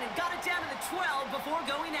sideline and got it down to the 12 before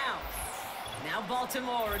going out. Now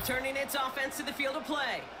Baltimore returning its offense to the field of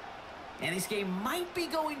play. And this game might be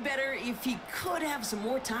going better if he could have some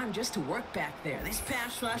more time just to work back there. This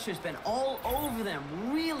pass rush has been all over them.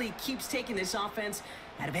 Really keeps taking this offense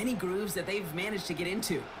out of any grooves that they've managed to get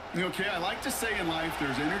into. Okay, I like to say in life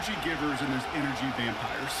there's energy givers and there's energy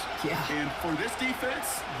vampires. Yeah. And for this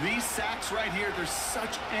defense, these sacks right here, they're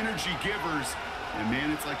such energy givers. And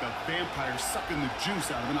man, it's like a vampire sucking the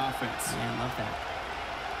juice out of an offense. Yeah, I love that.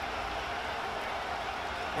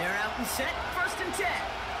 They're out and set, 1st and 10.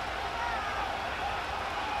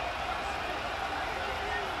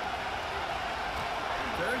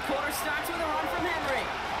 Third quarter starts with a run from Henry.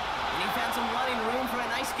 And he found some running room for a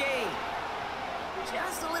nice gain.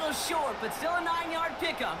 Just a little short, but still a 9-yard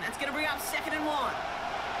pickup. That's going to bring up 2nd and 1.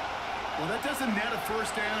 Well, that doesn't net a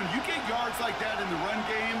first down. You get yards like that in the run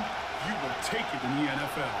game, you will take it in the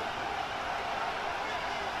NFL.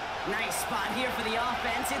 Nice spot here for the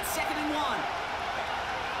offense. It's 2nd and 1.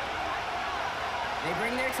 They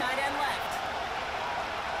bring their tight end left.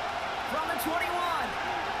 From the 21.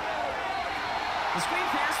 The screen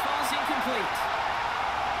pass falls incomplete.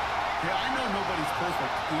 Yeah, I know nobody's perfect.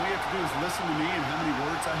 All you have to do is listen to me and how many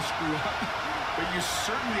words I screw up. But you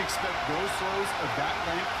certainly expect those throws of that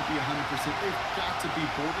length to be 100%. They've got to be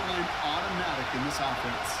borderline automatic in this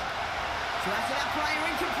offense. So after that prior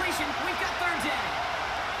incompletion, we've got third down.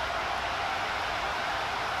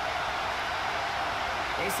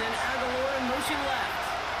 They send Aguilar in motion left.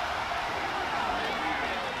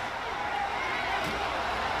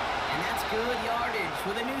 And that's good yardage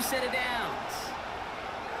with a new set of downs.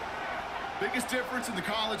 Biggest difference in the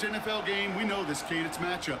college NFL game, we know this, Kate, it's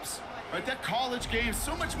matchups. Right, that college game,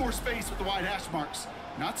 so much more space with the wide hash marks.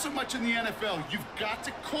 Not so much in the NFL. You've got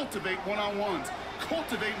to cultivate one-on-ones,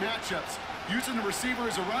 cultivate matchups. Using the receiver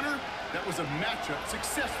as a runner, that was a matchup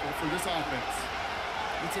successful for this offense.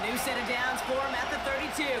 It's a new set of downs for him at the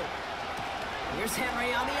 32. Here's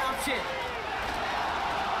Henry on the option.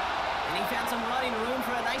 And he found some running room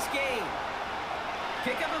for a nice gain.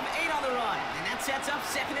 Pickup of 8 on the run, and that sets up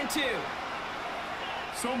 2nd and 2.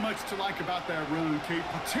 So much to like about that run, Kate,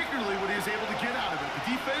 particularly what he was able to get out of it.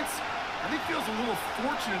 The defense, I think, feels a little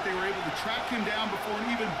fortunate they were able to track him down before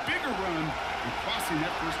an even bigger run and crossing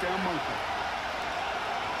that first down marker.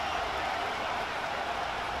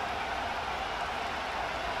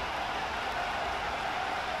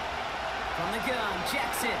 From the gun,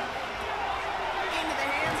 Jackson. Into the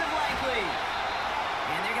hands of Likely.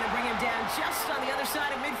 And they're going to bring him down just on the other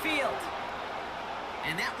side of midfield.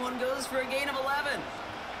 And that one goes for a gain of 11.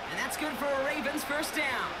 And that's good for a Ravens first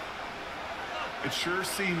down. It sure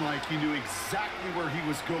seemed like he knew exactly where he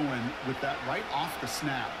was going with that right off the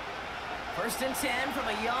snap. 1st and 10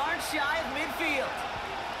 from a yard shy of midfield.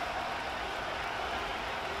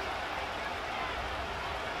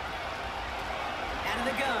 Out of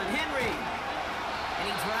the gun, Henry. And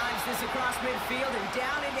he drives this across midfield and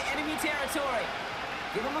down into enemy territory.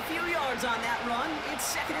 Give him a few yards on that run.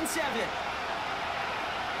 It's 2nd and 7.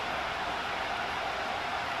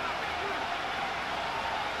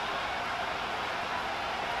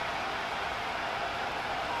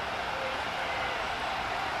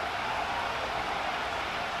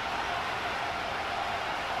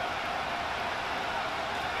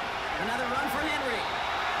 Another run for Henry.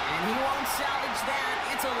 And he won't salvage that.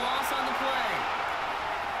 It's a loss on the play.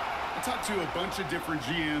 I talked to a bunch of different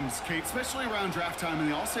GMs, Kate, especially around draft time, and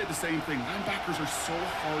they all say the same thing. Linebackers are so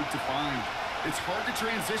hard to find. It's hard to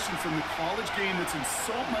transition from the college game that's in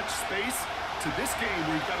so much space to this game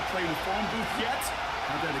where you've got to play in a phone booth, yet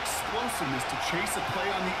have that explosiveness to chase a play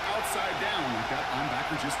on the outside down like that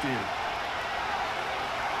linebacker just did.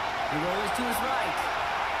 The roll is to his right.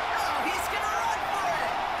 Oh, he's going to run for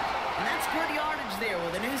it. good yardage there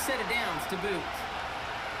with a new set of downs to boot.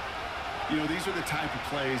 You know, these are the type of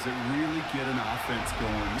plays that really get an offense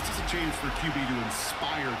going. This is a chance for QB to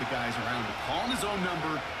inspire the guys around him. Calling his own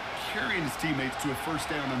number, carrying his teammates to a first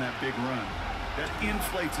down on that big run. That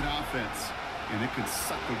inflates an offense, and it can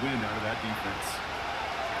suck the wind out of that defense.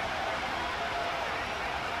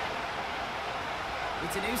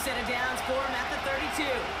 It's a new set of downs for him at the 32.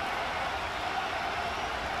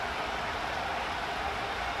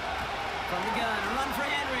 From the gun, a run for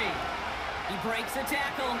Henry. He breaks the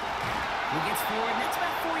tackle. He gets forward, and that's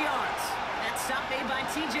about 4 yards. That stop made by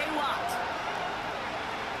T.J. Watt.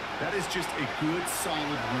 That is just a good,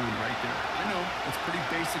 solid run right there. I know, it's pretty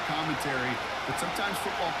basic commentary, but sometimes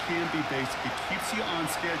football can be basic. It keeps you on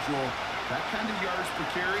schedule, that kind of yards per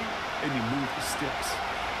carry, and you move the sticks.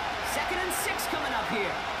 2nd and 6 coming up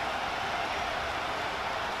here.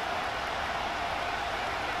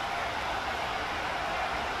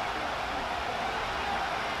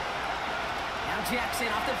 Now Jackson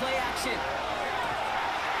off the play action.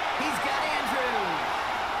 He's got Andrew.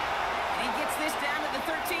 And he gets this down to the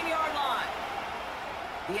 13-yard line.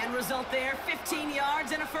 The end result there, 15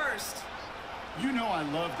 yards and a first. You know I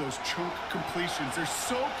love those chunk completions. They're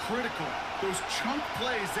so critical. Those chunk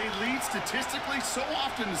plays, they lead statistically so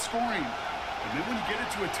often to scoring. And then when you get it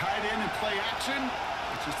to a tight end and play action,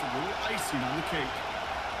 it's just a little icing on the cake.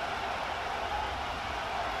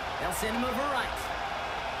 They'll send him over right.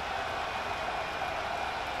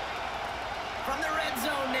 From the red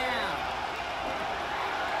zone now.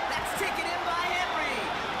 That's taken in by Henry.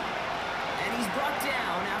 And he's brought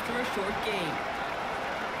down after a short gain.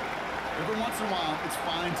 Every once in a while, it's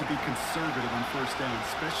fine to be conservative on first down,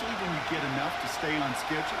 especially when you get enough to stay on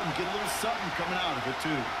schedule and get a little something coming out of it,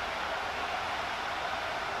 too.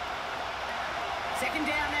 2nd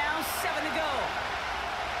down now, 7 to go.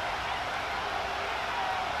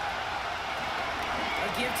 A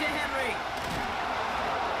give to Henry.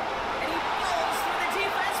 And he falls through the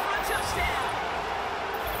defense for a touchdown.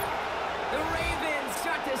 The Ravens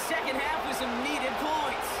start the second half with some needed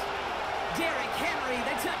points. Derrick Henry,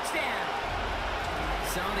 the touchdown.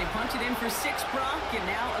 So they punch it in for 6, Brock, and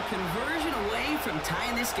now a conversion away from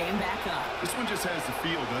tying this game back up. This one just has the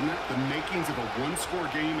feel, doesn't it? The makings of a one-score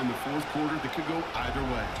game in the fourth quarter that could go either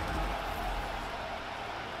way.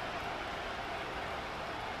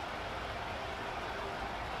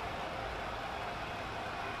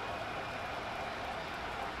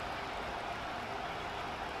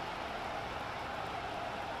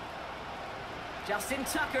 Justin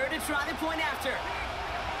Tucker to try the point after.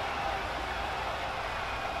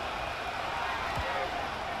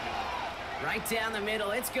 Right down the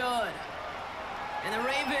middle, it's good. And the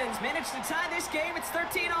Ravens managed to tie this game. It's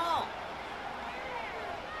 13-all.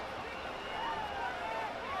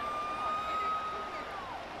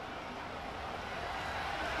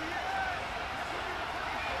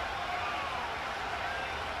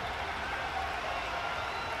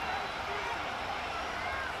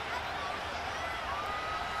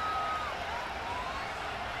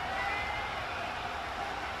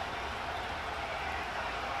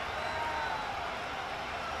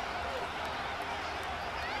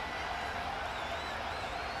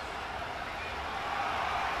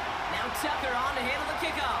 Tucker on to handle the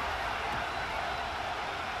kickoff.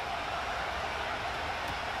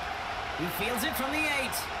 He fields it from the 8.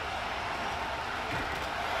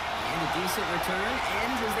 And a decent return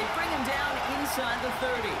ends as they bring him down inside the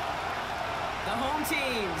 30. The home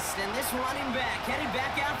teams and this running back headed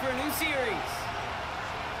back out for a new series.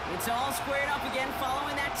 It's all squared up again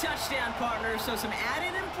following that touchdown, partner, so some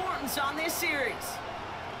added importance on this series.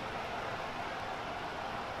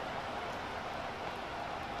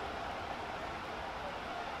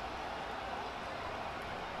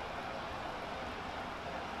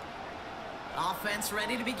 Offense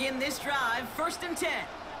ready to begin this drive. 1st and 10.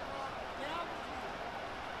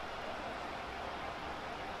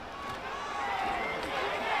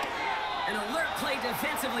 An alert play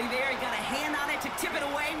defensively there. He got a hand on it to tip it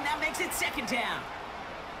away, and that makes it 2nd down.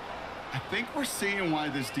 I think we're seeing why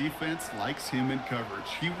this defense likes him in coverage.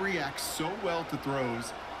 He reacts so well to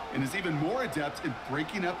throws and is even more adept in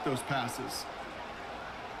breaking up those passes.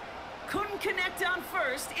 Couldn't connect on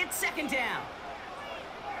 1st. It's 2nd down.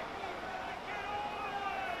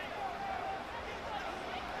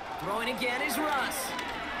 Throwing again is Russ.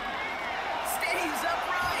 Stays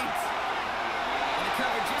upright. And the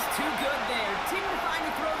cover just too good there. Didn't find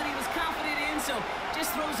a throw that he was confident in, so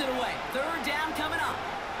just throws it away. 3rd down coming up.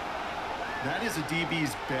 That is a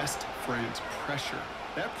DB's best friend, pressure.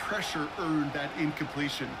 That pressure earned that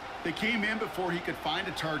incompletion. They came in before he could find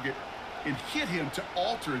a target and hit him to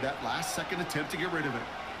alter that last-second attempt to get rid of it.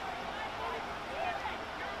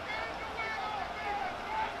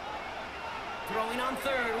 Throwing on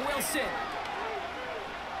third, Wilson.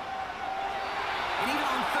 And even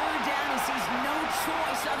on third down, he sees no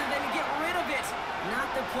choice other than to get rid of it. Not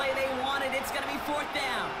the play they wanted. It's going to be fourth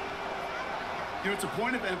down. You know, it's a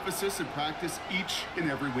point of emphasis in practice each and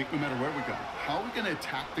every week, no matter where we go. How are we going to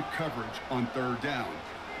attack the coverage on third down?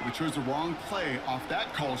 We chose the wrong play off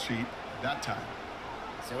that call sheet that time.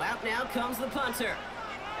 So out now comes the punter.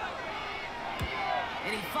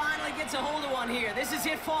 And he finally gets a hold of one here. This is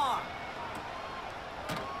hit far.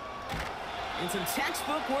 And some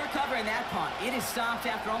textbook work covering that punt. It is stopped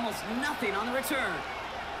after almost nothing on the return.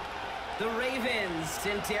 The Ravens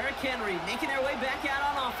and Derrick Henry making their way back out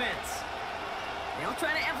on offense. They'll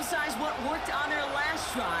try to emphasize what worked on their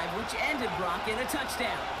last drive, which ended, Brock, in a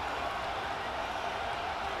touchdown.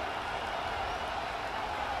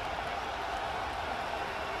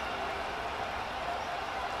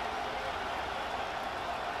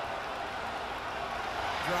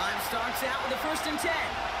 Drive starts out with a 1st and 10.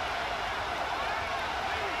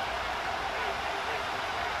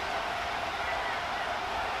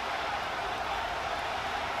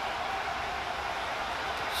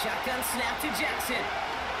 Shotgun snap to Jackson.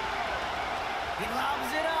 He lobs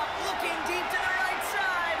it up, looking deep to the right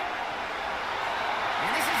side. And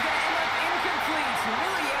this is going to end up incomplete.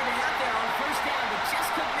 Really aired it out there on 1st down, but just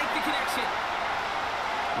couldn't make the connection.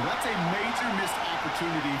 Well, that's a major missed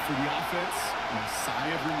opportunity for the offense and a sigh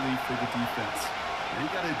of relief for the defense. Now you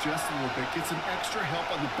got to adjust a little bit, get some extra help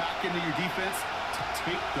on the back end of your defense to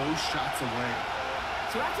take those shots away.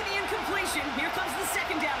 So after the incompletion, here comes the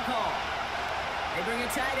 2nd down call. They bring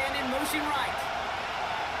a tight end in motion right.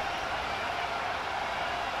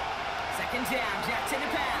 2nd down, Jackson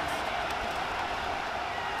to pass.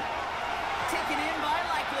 Taken in by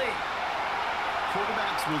Likely.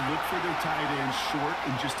 Quarterbacks will look for their tight end short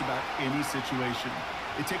in just about any situation.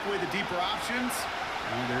 They take away the deeper options,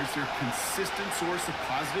 and there's their consistent source of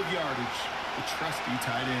positive yardage, the trusty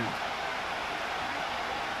tight end.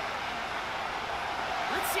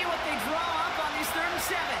 Let's see what they draw up on this 3rd and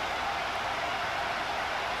 7.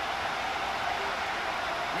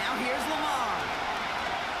 Now here's Lamar.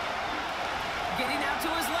 Getting out to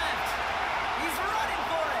his left. He's running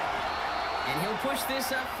for it. And he'll push this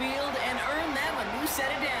upfield and earn them a new set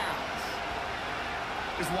of downs.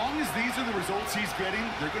 As long as these are the results he's getting,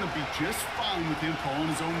 they're going to be just fine with him calling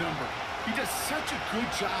his own number. He does such a good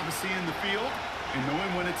job of seeing the field and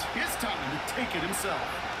knowing when it's his time to take it himself.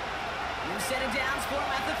 New set of downs for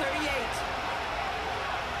him at the 38.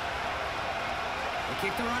 They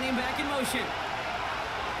kick the running back in motion.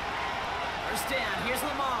 1st down, here's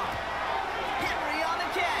Lamar. Henry on the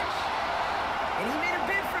catch. And he made a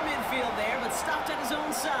bid for midfield there, but stopped on his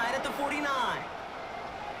own side at the 49.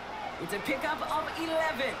 It's a pickup of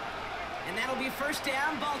 11. And that'll be 1st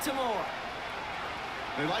down, Baltimore.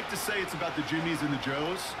 They like to say it's about the Jimmies and the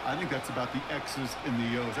Joes. I think that's about the X's and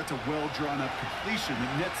the O's. That's a well-drawn-up completion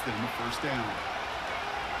that nets them a 1st down.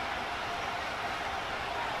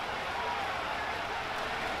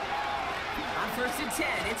 On 1st and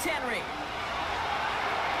 10, it's Henry.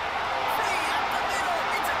 Free up the middle.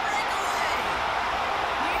 It's a breakaway.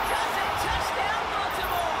 He does it. Touchdown,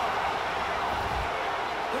 Baltimore.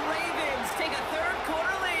 The Ravens take a 3rd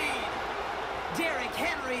quarter lead. Derrick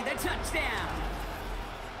Henry, the touchdown.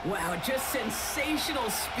 Wow, just sensational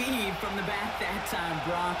speed from the back that time,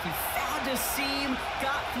 Brock. He found a seam,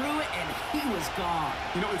 got through it, and he was gone.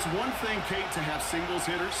 You know, it's one thing, Kate, to have singles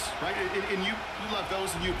hitters, right? And you love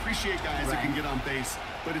those, and you appreciate guys that can get on base.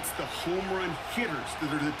 But it's the home run hitters that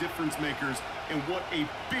are the difference makers, and what a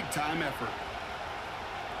big-time effort.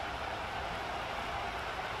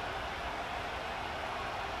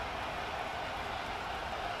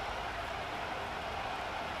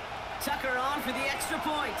 Tucker on for the extra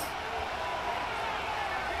point.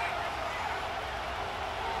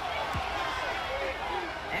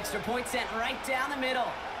 Extra point sent right down the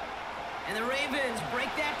middle. And the Ravens break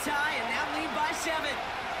that tie and now lead by 7.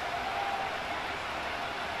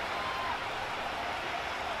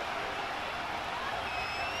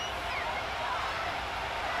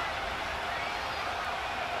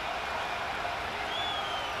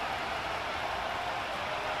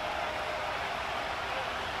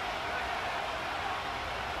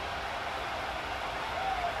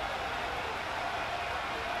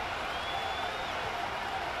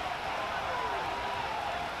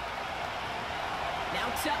 Now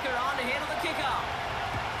Tucker on to handle the kickoff.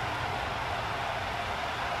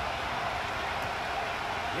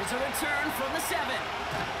 Here's a return from the 7.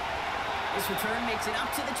 This return makes it up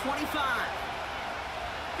to the 25.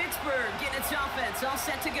 Pittsburgh getting its offense all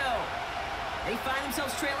set to go. They find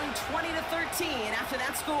themselves trailing 20-13 after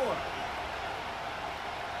that score.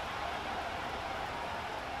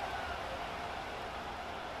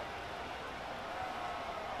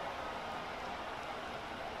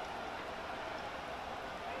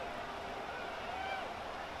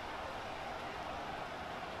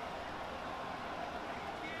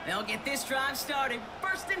 They'll get this drive started.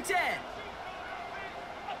 1st and 10.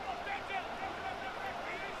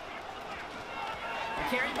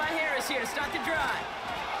 Carried by Harris here to start the drive.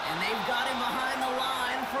 And they've got him behind the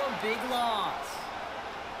line for a big loss.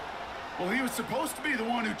 Well, he was supposed to be the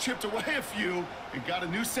one who chipped away a few and got a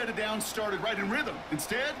new set of downs started right in rhythm.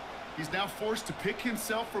 Instead, he's now forced to pick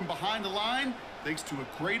himself from behind the line thanks to a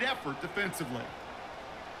great effort defensively.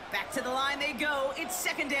 Back to the line they go. It's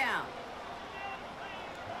 2nd down.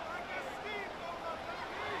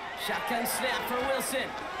 Shotgun snap for Wilson.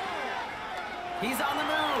 He's on the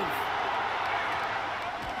move.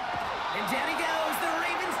 And down he goes. The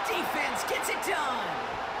Ravens defense gets it done.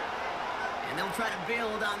 And they'll try to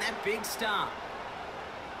build on that big stop.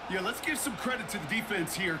 Yeah, let's give some credit to the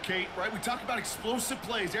defense here, Kate, right? We talk about explosive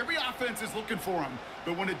plays. Every offense is looking for them.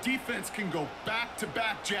 But when a defense can go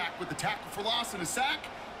back-to-back, Jack, with the tackle for loss and a sack,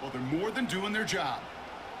 well, they're more than doing their job.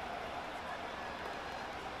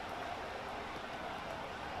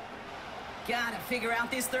 Gotta figure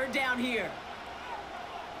out this 3rd down here.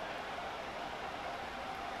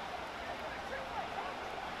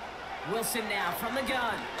 Wilson now from the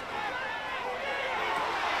gun.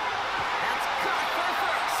 That's caught for the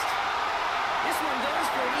 1st. This one goes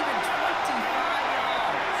for an even 25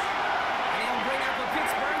 yards. And he'll bring up a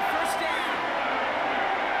Pittsburgh 1st down.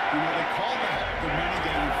 You know, they call that the money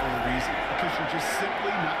down for a reason, because you're just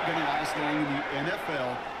simply not going to last long in the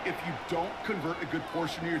NFL if you don't convert a good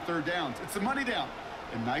portion of your 3rd downs. It's the money down.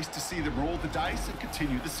 And nice to see them roll the dice and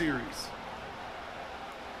continue the series.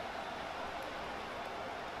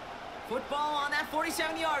 Football on that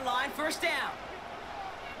 47-yard line, 1st down.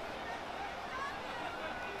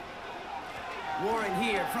 Warren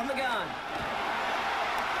here from the gun.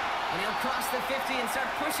 And he'll cross the 50 and start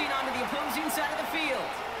pushing onto the opposing side of the field.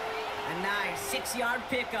 A nice 6-yard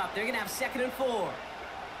pickup. They're going to have 2nd and 4.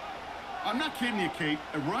 I'm not kidding you, Kate.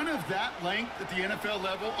 A run of that length at the NFL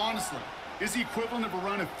level, honestly, is the equivalent of a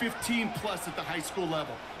run of 15-plus at the high school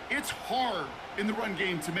level. It's hard in the run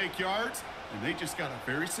game to make yards, and they just got a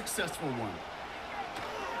very successful one.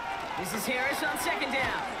 This is Harris on 2nd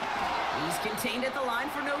down. He's contained at the line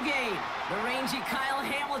for no gain. The rangy Kyle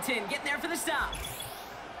Hamilton getting there for the stop.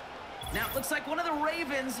 Now it looks like one of the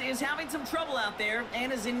Ravens is having some trouble out there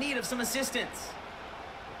and is in need of some assistance.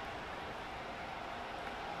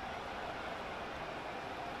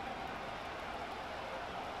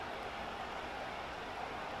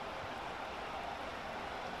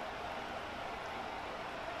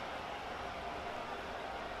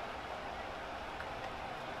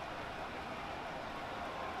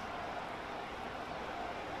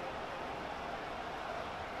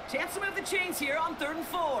 Chance to move the chains here on 3rd and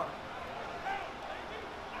 4.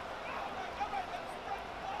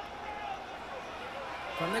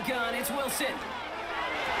 From the gun, it's Wilson. He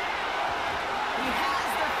has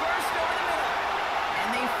the 1st over the middle.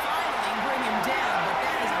 And they finally bring him down, but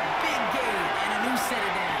that is a big gain and a new set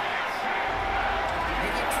of downs.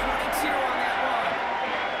 They get 22 on that one.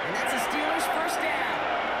 And that's a Steelers 1st down.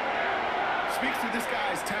 Speaks to this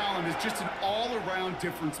guy's talent as just an all-around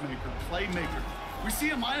difference maker, playmaker. We see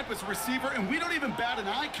him line up as a receiver, and we don't even bat an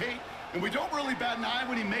eye, Kate. And we don't really bat an eye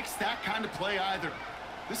when he makes that kind of play either.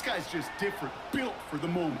 This guy's just different, built for the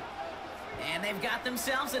moment. And they've got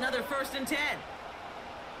themselves another 1st and 10.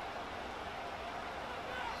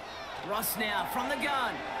 Russ now from the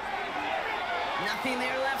gun. Nothing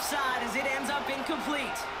there left side as it ends up incomplete.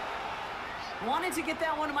 Wanted to get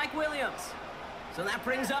that one to Mike Williams. So that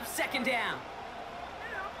brings up 2nd down.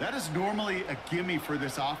 That is normally a gimme for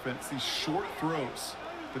this offense, these short throws.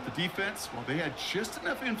 But the defense, well, they had just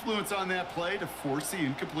enough influence on that play to force the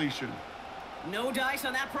incompletion. No dice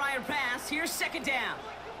on that prior pass. Here's 2nd down.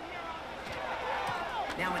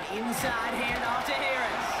 Now an inside handoff to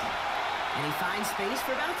Harris. And he finds space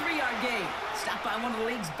for about a 3-yard gain. Stopped by one of the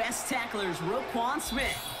league's best tacklers, Roquan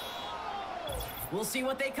Smith. We'll see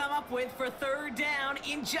what they come up with for 3rd down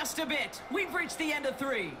in just a bit. We've reached the end of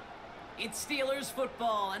 3. It's Steelers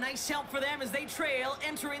football. A nice help for them as they trail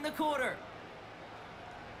entering the quarter.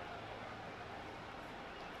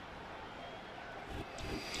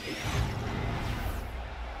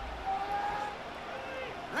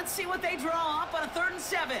 Let's see what they draw up on a 3rd and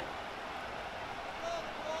 7.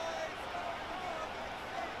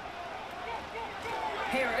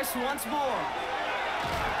 Harris once more.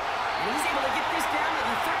 And he's able to get this down to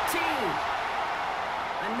the 13.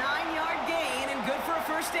 A 9-yard gain and good for a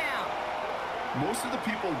 1st down. Most of the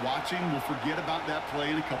people watching will forget about that play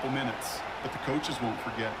in a couple minutes, but the coaches won't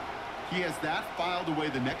forget. He has that filed away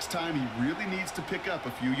the next time he really needs to pick up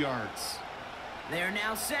a few yards. They're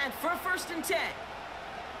now set for 1st and 10.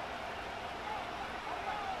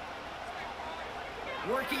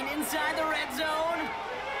 Working inside the red zone.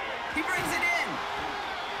 He brings it in.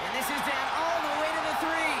 And this is down all the way to the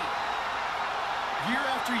 3. Year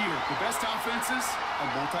after year, the best offenses are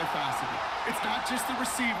multifaceted. It's not just the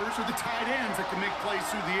receivers or the tight ends that can make plays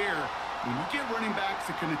through the air. When you get running backs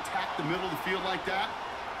that can attack the middle of the field like that,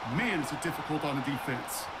 man, is it difficult on the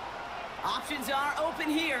defense. Options are open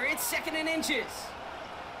here. It's 2nd and inches.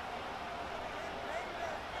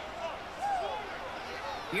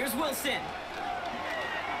 Here's Wilson. And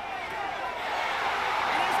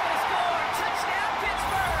he's going to score. Touchdown,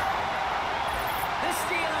 Pittsburgh. The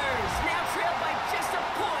Steelers now trail by just a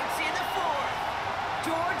point in the 4th.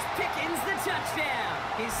 George Pickens the touchdown.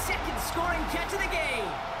 His 2nd scoring catch of the game.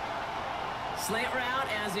 Slant route,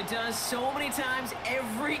 as it does so many times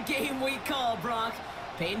every game we call, Brock.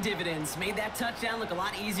 Paying dividends. Made that touchdown look a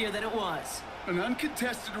lot easier than it was. An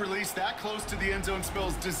uncontested release that close to the end zone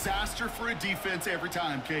spells disaster for a defense every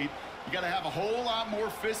time, Kate. You got to have a whole lot more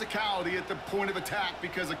physicality at the point of attack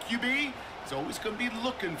because a QB is always going to be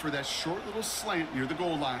looking for that short little slant near the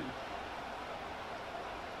goal line.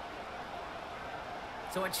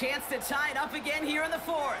 So a chance to tie it up again here in the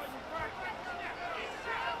 4th.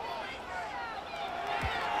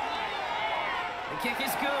 The kick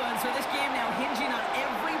is good, so this game now hinging on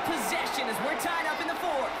every possession as we're tied up in the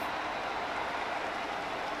 4th.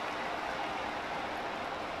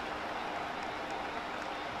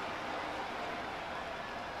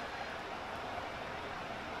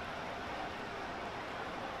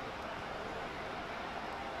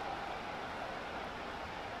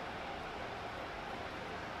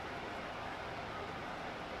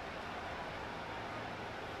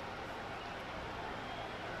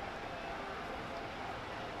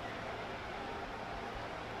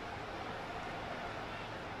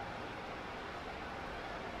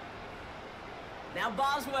 Now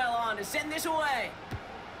Boswell on to send this away.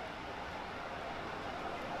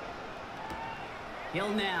 Hill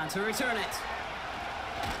now to return it.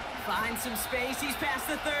 Finds some space. He's past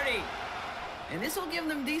the 30. And this will give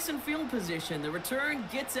them decent field position. The return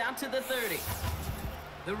gets out to the 30.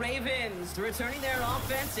 The Ravens returning their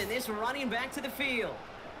offense and this running back to the field.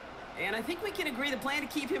 And I think we can agree the plan to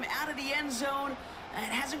keep him out of the end zone, it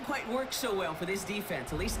hasn't quite worked so well for this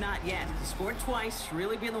defense, at least not yet. He scored twice,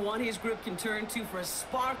 really being the one his group can turn to for a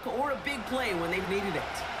spark or a big play when they've needed it.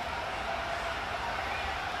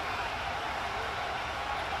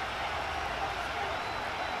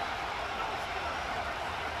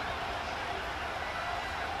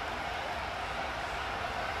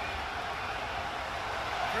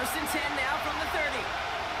 First and 10 now from the 30.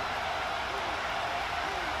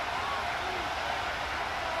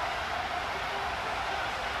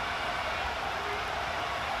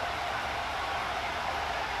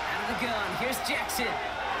 Gun. Here's Jackson.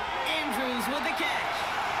 Andrews with the catch.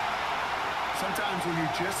 Sometimes when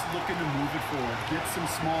you're just looking to move it forward, get some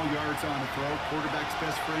small yards on a throw, quarterback's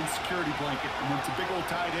best friend, security blanket. And when it's a big old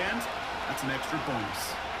tight end, that's an extra bonus.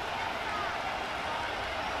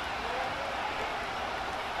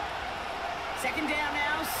 Second down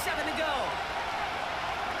now, 7 to go.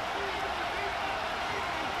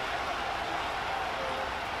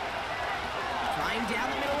 Trying down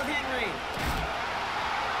the middle of Henry.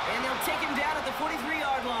 And they'll take him down at the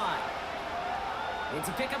 43-yard line. It's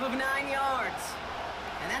a pickup of 9 yards.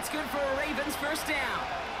 And that's good for a Ravens first down.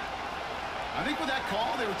 I think with that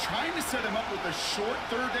call, they were trying to set him up with a short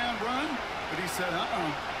third down run, but he said,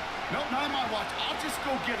 nope, not on my watch. I'll just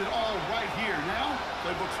go get it all right here. Now,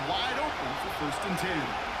 playbook's wide open for first and 10.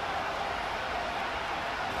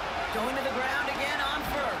 Going to the ground again on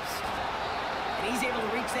first. And he's able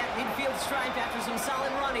to reach that midfield stripe after some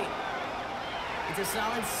solid running. It's a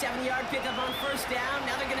solid 7-yard pickup on first down.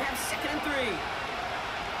 Now they're going to have 2nd and 3.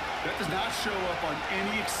 That does not show up on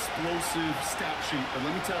any explosive stat sheet, but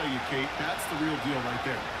let me tell you, Kate, that's the real deal right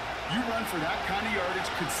there. You run for that kind of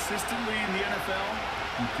yardage consistently in the NFL,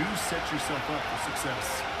 you do set yourself up for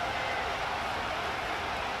success.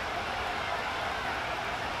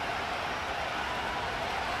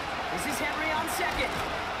 This is Henry on 2nd.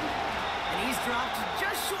 And he's dropped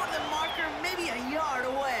just short of the marker, maybe a yard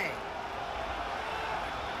away.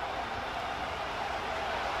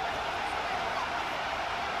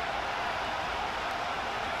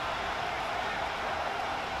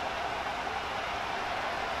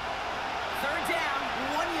 Third down,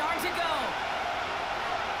 1 yard to go.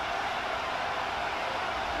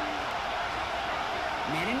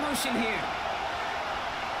 Man in motion here.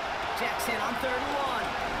 Jackson on 3rd and 1.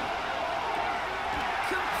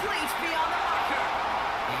 Complete beyond the marker.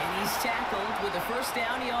 And he's tackled with the first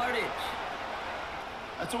down yardage.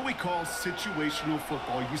 That's what we call situational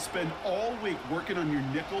football. You spend all week working on your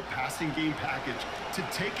nickel passing game package to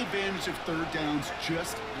take advantage of third downs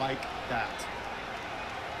just like that.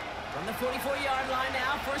 From the 44-yard line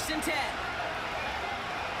now, 1st and 10.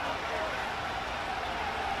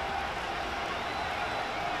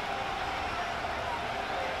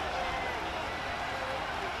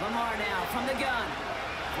 Lamar now from the gun.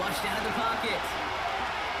 Flushed out of the pocket.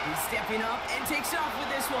 He's stepping up and takes off with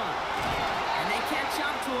this one. And they catch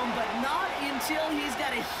up to him, but not until he's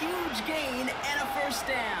got a huge gain and a 1st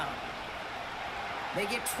down. They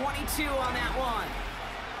get 22 on that one.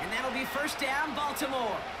 And that'll be 1st down,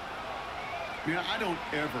 Baltimore. Yeah, I don't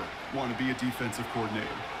ever want to be a defensive coordinator.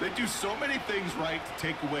 They do so many things right to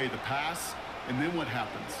take away the pass, and then what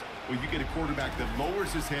happens? Well, you get a quarterback that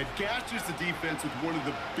lowers his head, gashes the defense with one of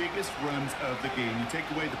the biggest runs of the game. You take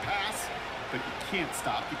away the pass, but you can't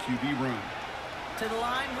stop the QB run. To the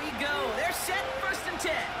line we go. They're set, 1st and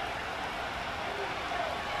 10.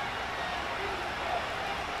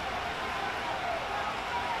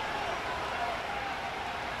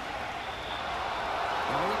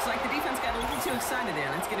 Well, it looks like the defense got a little too excited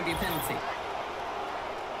there. That's going to be a penalty.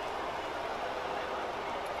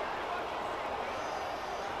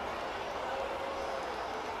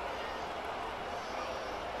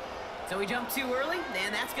 So we jumped too early,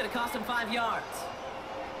 and that's going to cost him 5 yards.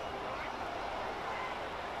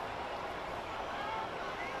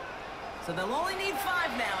 So they'll only need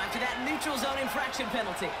 5 now after that neutral zone infraction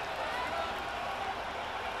penalty.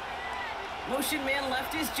 Motion man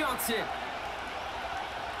left is Johnson.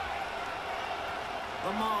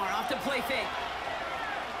 Lamar off the play fake.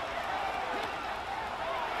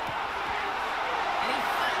 And he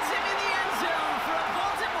finds him in the end zone for a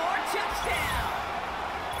Baltimore touchdown.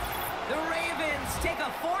 The Ravens take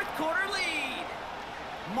a 4th quarter lead.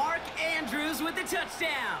 Mark Andrews with the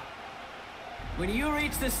touchdown. When you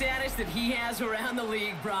reach the status that he has around the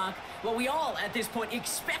league, Brock, well, we all at this point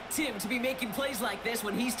expect him to be making plays like this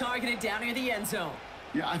when he's targeted down near the end zone.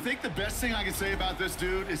 Yeah, I think the best thing I can say about this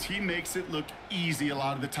dude is he makes it look easy a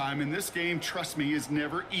lot of the time. And this game, trust me, is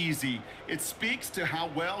never easy. It speaks to how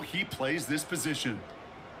well he plays this position.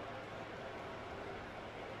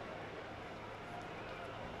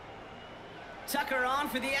 Tucker on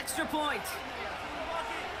for the extra point.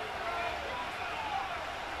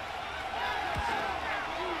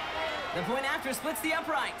 The point after splits the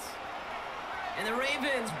uprights. And the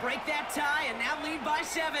Ravens break that tie and now lead by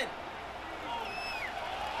 7.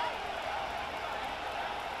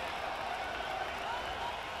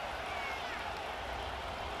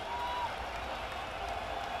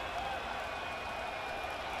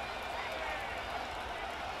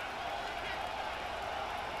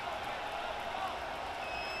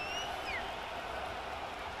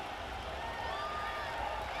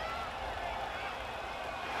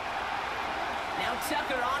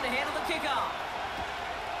 Tucker on to handle the kickoff.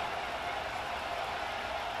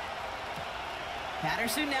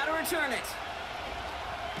 Patterson now to return it.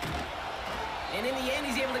 And in the end,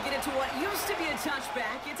 he's able to get it to what used to be a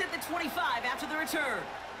touchback. It's at the 25 after the return.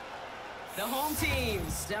 The home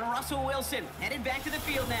teams, and Russell Wilson, headed back to the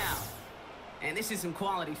field now. And this is some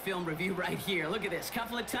quality film review right here. Look at this.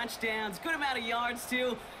 Couple of touchdowns, good amount of yards,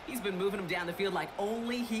 too. He's been moving them down the field like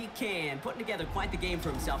only he can, putting together quite the game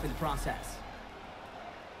for himself in the process.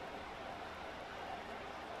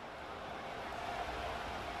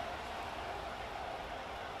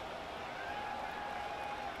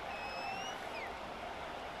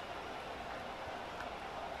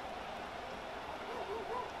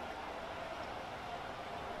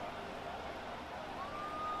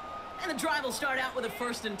 And the drive will start out with a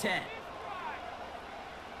 1st and 10.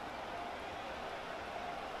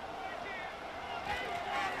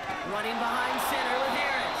 Running behind center with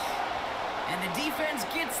Harris. And the defense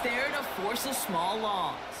gets there to force a small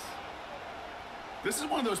loss. This is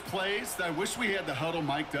one of those plays that I wish we had the huddle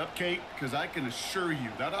mic'd up, Kate, because I can assure you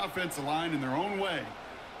that offensive line in their own way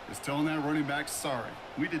is telling that running back, sorry,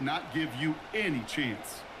 we did not give you any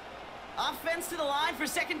chance. Offense to the line for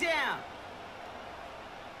 2nd down.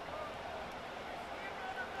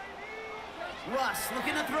 Russ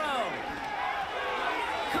looking to throw.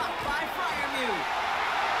 Caught by Freiermuth.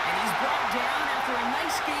 And he's brought down after a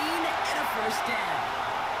nice gain and a 1st down.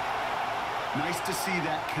 Nice to see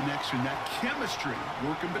that connection, that chemistry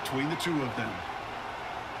working between the two of them.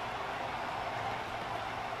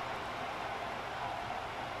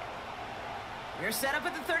 We're set up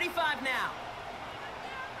at the 35 now.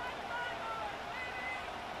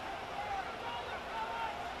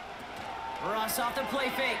 Russ off the play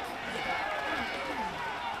fake.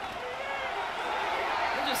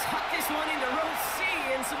 Just huck this one into row C,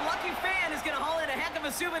 and some lucky fan is going to haul in a heck of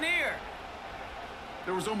a souvenir.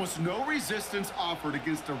 There was almost no resistance offered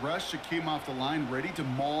against a rush that came off the line ready to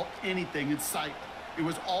maul anything in sight. It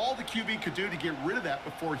was all the QB could do to get rid of that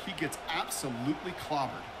before he gets absolutely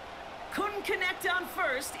clobbered. Couldn't connect on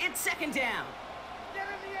first. It's second down.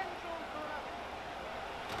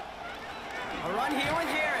 A run here with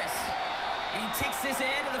Harris. And he takes this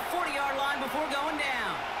in to the 40-yard line before going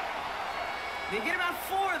down. They get about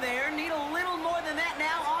 4 there. Need a little more than that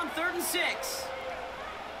now on 3rd and 6.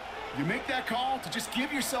 You make that call to just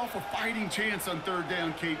give yourself a fighting chance on 3rd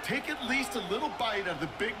down, Kate. Take at least a little bite of the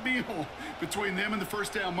big meal between them and the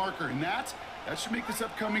first down marker. And that should make this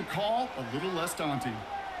upcoming call a little less daunting.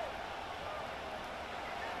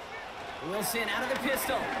 Wilson out of the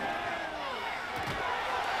pistol.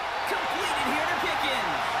 Completed here to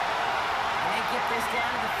Pickens. And they get this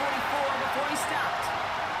down to the 44 before he stopped.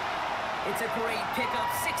 It's a great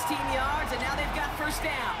pickup, 16 yards, and now they've got first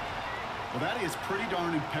down. Well, that is pretty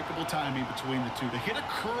darn impeccable timing between the two. They hit a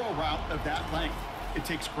curl route of that length. It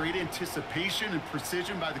takes great anticipation and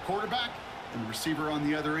precision by the quarterback, and the receiver on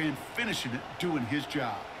the other end finishing it, doing his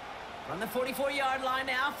job. From the 44-yard line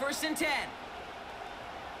now, 1st and 10.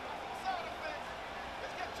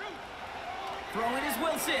 Throwing is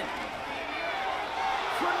Wilson.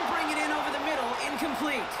 Couldn't bring it in over the middle,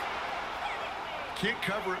 incomplete. Can't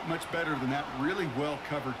cover it much better than that. Really well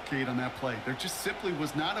covered, Kate, on that play. There just simply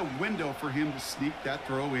was not a window for him to sneak that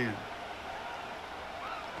throw in.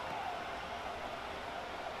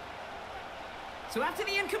 So after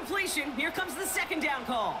the incompletion, here comes the 2nd down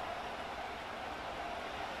call.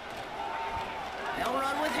 They'll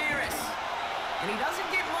run with Harris. And he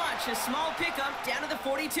doesn't get much. A small pickup down to the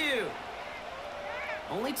 42.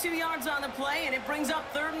 Only 2 yards on the play, and it brings up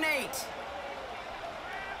 3rd and 8.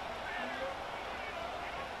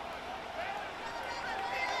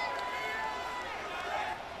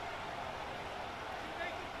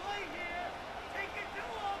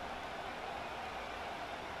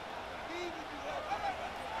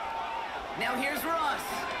 Now here's Russ.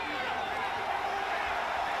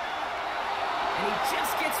 And he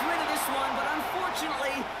just gets rid of this one, but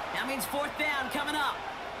unfortunately, that means 4th down coming up.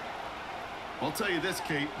 I'll tell you this,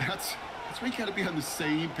 Kate, that's where you got to be on the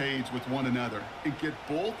same page with one another and get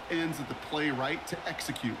both ends of the play right to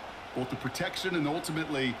execute, both the protection and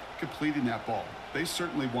ultimately completing that ball. They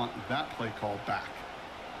certainly want that play called back.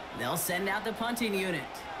 They'll send out the punting unit.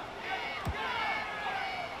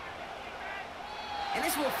 And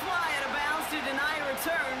this will fly out of bounds to deny a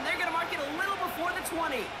return. They're going to mark it a little before the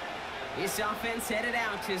 20. This offense headed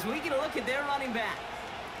out as we get a look at their running back.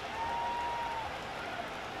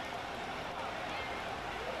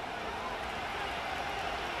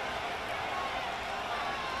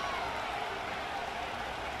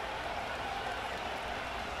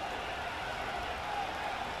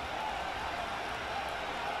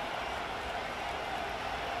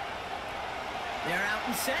 They're out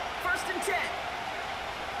and set, 1st and 10.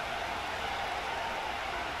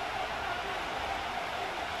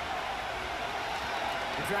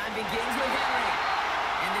 The drive begins with Henry.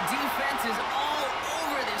 And the defense is all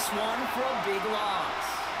over this one for a big loss.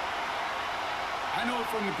 I know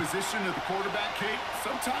from the position of the quarterback, Kate,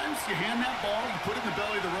 sometimes you hand that ball, you put it in the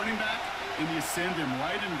belly of the running back, and you send him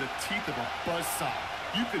right into the teeth of a buzzsaw.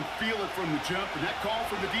 You can feel it from the jump, and that call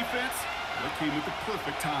from the defense, that came at the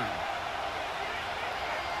perfect time.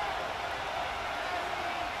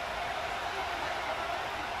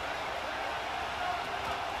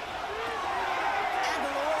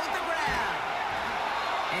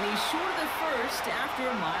 Short of the first after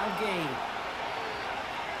a mild gain.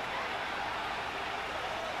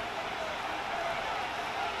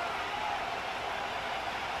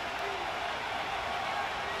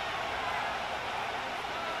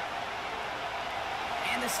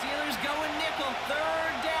 And the Steelers going nickel,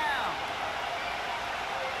 3rd down.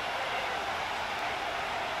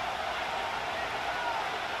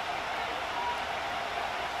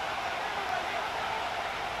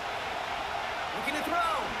 Looking to throw.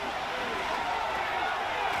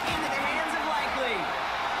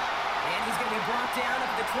 Brought down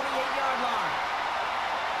at the 28-yard line.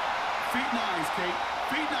 Feet and eyes, Kate.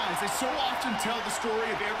 Feet and eyes. They so often tell the story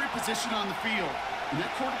of every position on the field. And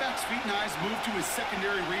that quarterback's feet and eyes move to his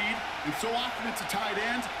secondary read, and so often it's a tight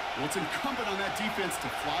end. Well, it's incumbent on that defense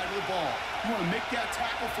to fly to the ball. You want to make that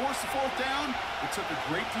tackle, force the 4th down? It took a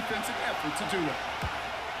great defensive effort to do it.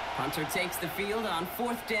 Hunter takes the field on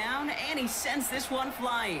 4th down, and he sends this one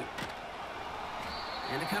flying.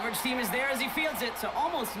 And the coverage team is there as he fields it, so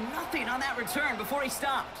almost nothing on that return before he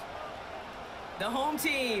stopped. The home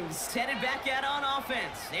team's headed back out on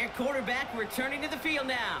offense. Their quarterback returning to the field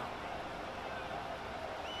now.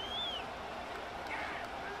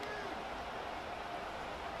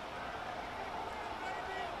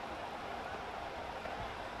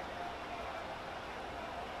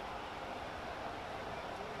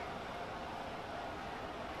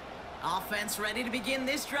 Offense ready to begin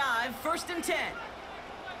this drive. 1st and 10.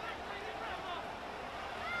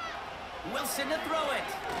 Wilson to throw it.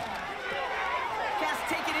 Pass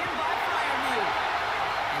taken in by Freiermuth.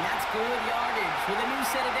 And that's good yardage with a new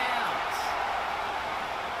set of downs.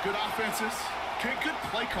 Good offenses. Okay, good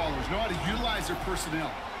play callers know how to utilize their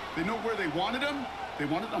personnel. They know where they wanted them. They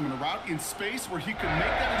wanted them in a route in space where he could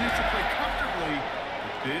make that initial play comfortably,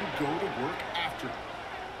 but then go to work after it.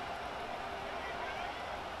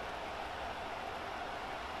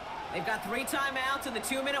 They've got 3 timeouts and the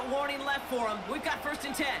 2-minute warning left for them. We've got 1st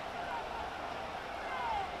and 10.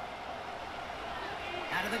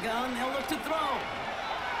 Out of the gun, they'll look to throw.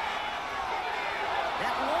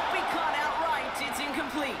 That won't be caught outright. It's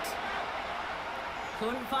incomplete.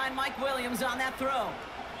 Couldn't find Mike Williams on that throw.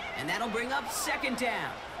 And that'll bring up 2nd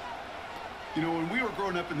down. You know, when we were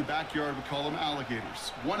growing up in the backyard, we call them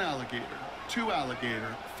alligators. 1 alligator, 2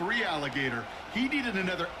 alligator, 3 alligator. He needed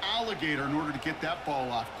another alligator in order to get that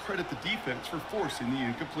ball off. Credit the defense for forcing the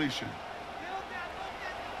incompletion.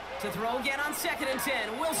 To throw again on 2nd and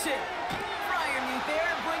 10. Wilson. Freiermuth there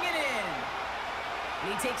and bring it in.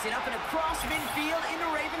 And he takes it up and across midfield into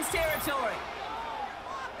Ravens territory.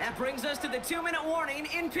 That brings us to the 2-minute warning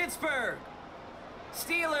in Pittsburgh.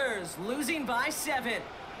 Steelers losing by 7.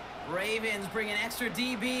 Ravens bring an extra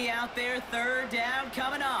DB out there. 3rd down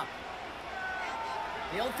coming up.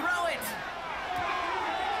 He'll throw it.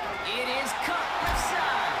 It is cut left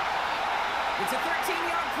side. It's a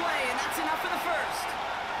 13-yard play, and that's enough for the 1st.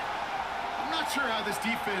 I'm not sure how this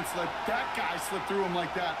defense let that guy slip through him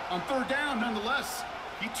like that. On 3rd down, nonetheless,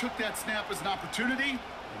 he took that snap as an opportunity.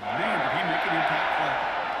 And man, did he make an impact play.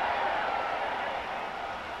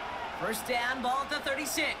 1st down, ball at the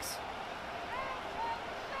 36.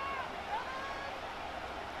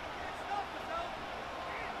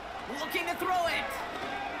 Looking to throw it.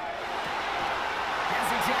 Has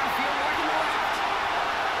it downfield, working left.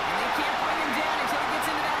 And they can't bring him down until he gets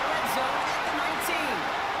into that red zone at the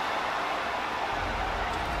 19.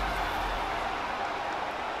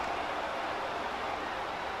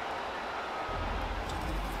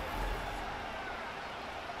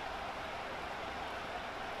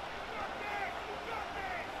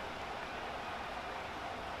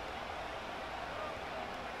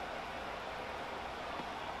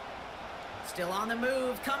 Still on the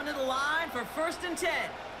move, coming to the line for 1st and 10.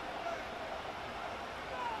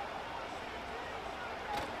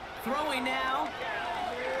 Throwing now.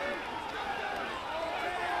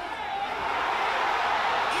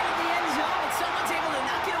 Into the end zone, but someone's able to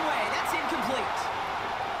knock it away. That's incomplete.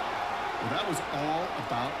 Well, that was all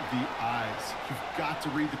about the eyes. You've got to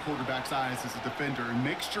read the quarterback's eyes as a defender and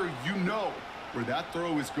make sure you know where that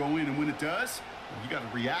throw is going, and when it does, well, you got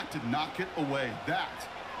to react and knock it away. That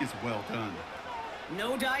is well done.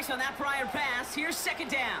 No dice on that prior pass. Here's 2nd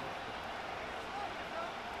down.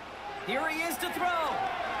 Here he is to throw.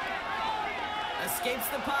 Escapes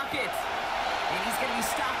the pocket. And he's going to be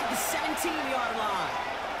stopped at the 17-yard line.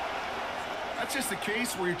 That's just a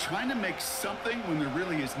case where you're trying to make something when there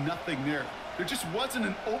really is nothing there. There just wasn't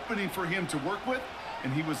an opening for him to work with,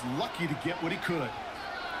 and he was lucky to get what he could.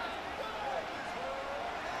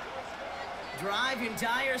 Drive in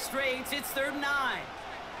dire straits. It's 3rd and 9.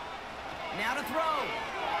 Now to throw.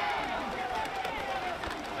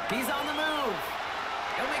 He's on the move.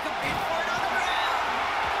 He'll make a bid for it on the ground.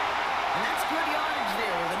 And that's good yardage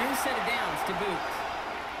there with a new set of downs to boot.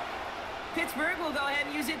 Pittsburgh will go ahead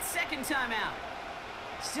and use its 2nd timeout.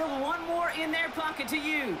 Still 1 more in their pocket to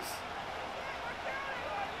use.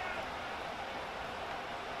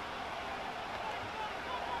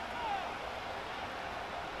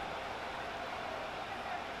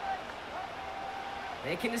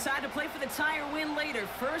 They can decide to play for the tie or win later.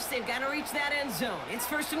 First, they've got to reach that end zone. It's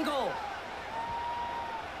 1st and goal.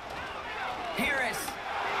 Harris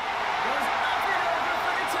goes up and over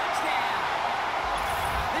for the touchdown.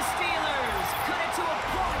 The Steelers cut it to a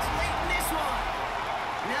point late in this one.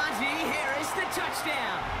 Najee Harris, the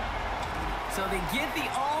touchdown. So they get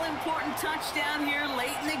the all-important touchdown here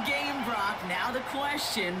late in the game, Brock. Now the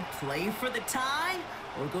question, play for the tie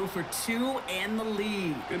or go for 2 and the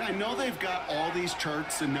lead? And I know they've got all these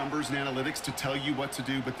charts and numbers and analytics to tell you what to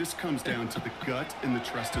do, but this comes down to the gut and the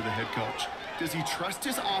trust of the head coach. Does he trust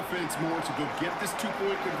his offense more to go get this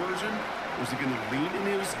 2-point conversion, or is he going to lean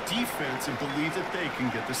into his defense and believe that they can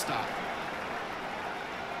get the stop?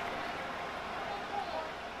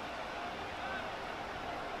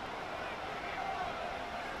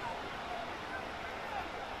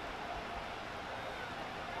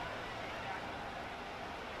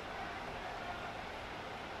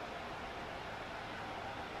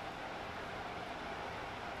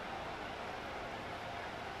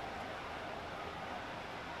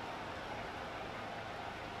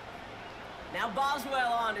 Now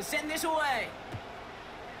Boswell on to send this away.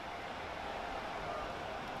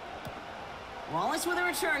 Wallace with a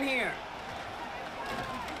return here.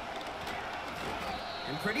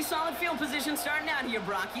 And pretty solid field position starting out here,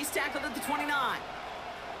 Brock. He's tackled at the 29.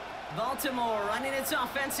 Baltimore running its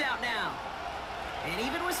offense out now. And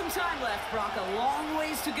even with some time left, Brock, a long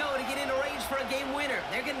ways to go to get into range for a game winner.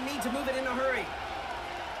 They're going to need to move it in a hurry.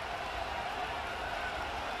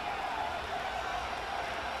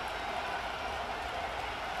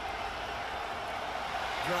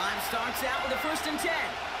 Drive starts out with a 1st and 10.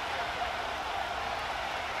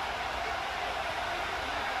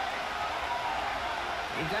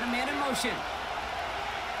 They've got a man in motion.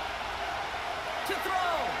 To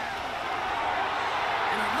throw.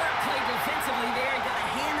 An alert play defensively there. Got a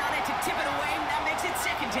hand on it to tip it away. That makes it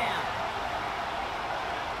 2nd down.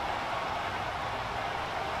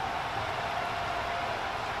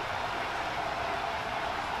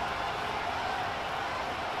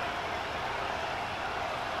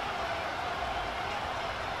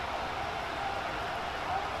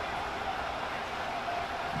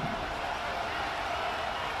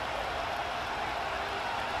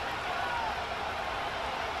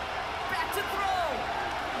 To throw.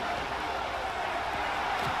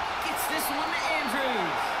 Gets this one to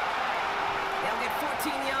Andrews. They'll get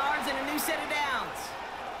 14 yards and a new set of downs.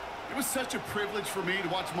 It was such a privilege for me to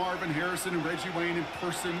watch Marvin Harrison and Reggie Wayne in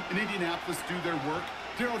person in Indianapolis do their work.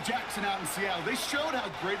 Darrell Jackson out in Seattle. They showed how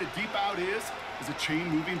great a deep out is as a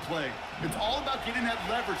chain-moving play. It's all about getting that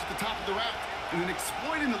leverage at the top of the route and then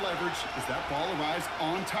exploiting the leverage as that ball arrives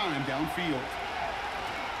on time downfield.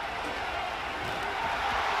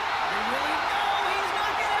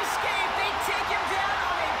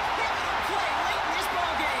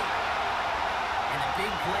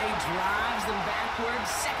 Drives them backwards.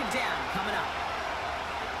 2nd down coming up.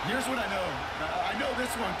 Here's what I know. I know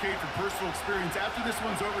this one, Kate, from personal experience. After this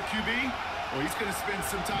one's over, QB, well, he's going to spend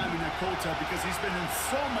some time in that cold tub because he's spending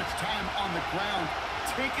so much time on the ground,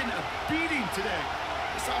 taking a beating today.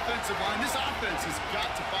 This offensive line, this offense has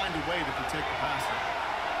got to find a way to protect the passer.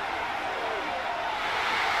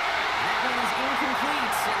 That one is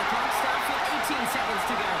incomplete, and the clock stops with 18 seconds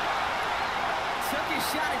to go. Took his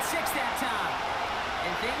shot at 6 that time.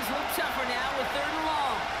 And things look tougher now with 3rd and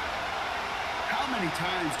long. How many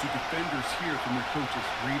times do defenders hear from their coaches,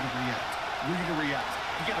 read and react, read and react?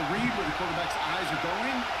 You got to read where the quarterback's eyes are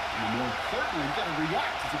going, and more importantly, you got to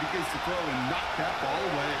react as he begins to throw and knock that ball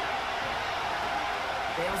away.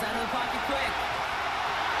 Bails out of the pocket quick.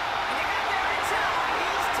 And they got there in time.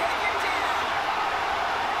 He's taken down.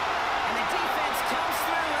 And the defense comes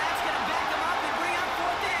through. That's going to back them up and bring up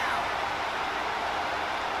 4th down.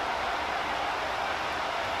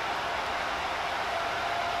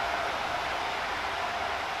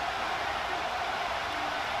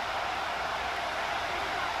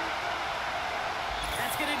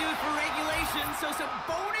 Going to do it for regulation, so some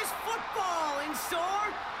bonus football in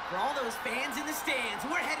store for all those fans in the stands.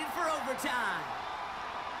 We're headed for overtime.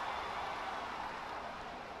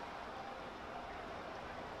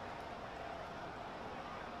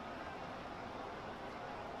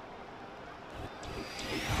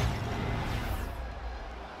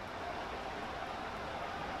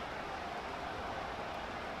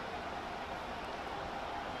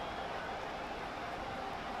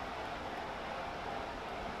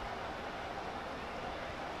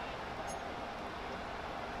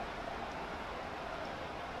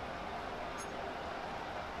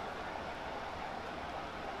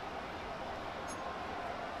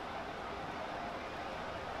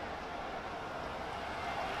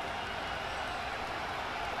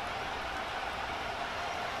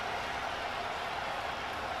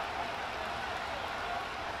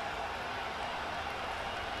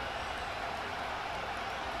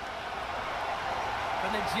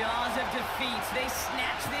 From the jaws of defeat, they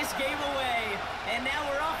snatch this game away. And now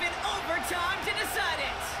we're off in overtime to decide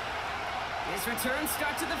it. His return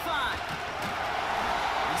starts at the 5.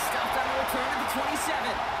 He stopped on a return at the 27.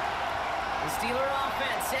 The Steeler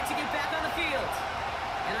offense set to get back on the field.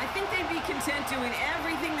 And I think they'd be content doing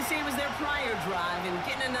everything the same as their prior drive and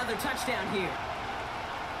getting another touchdown here.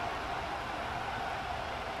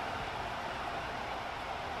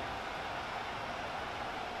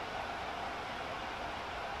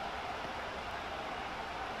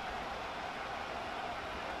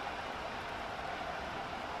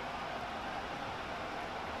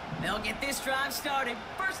 They'll get this drive started.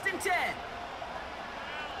 1st and 10.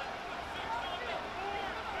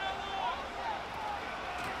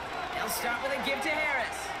 They'll start with a give to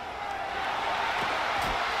Harris.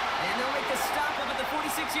 And they'll make the stop up at the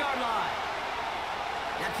 46-yard line.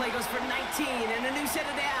 That play goes for 19 and a new set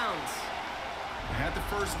of downs.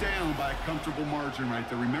 first down by a comfortable margin right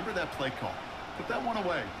there. Remember that play call. Put that one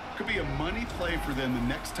away. Could be a money play for them the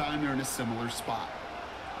next time they're in a similar spot.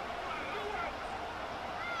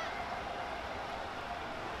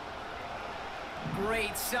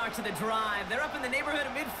 Great start to the drive. They're up in the neighborhood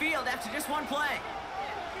of midfield after just one play.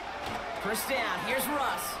 First down. Here's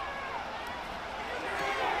Russ.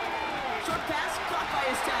 Short pass caught by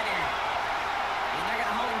his tight end. And they're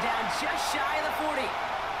going to hold him down just shy of the 40.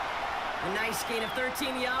 A nice gain of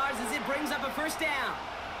 13 yards as it brings up a first down.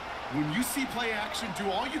 When you see play action, do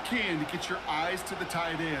all you can to get your eyes to the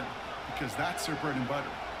tight end because that's their bread and butter.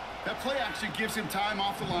 That play action gives him time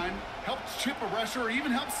off the line, helps chip a rusher, or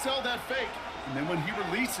even helps sell that fake. And then when he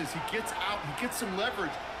releases, he gets out, he gets some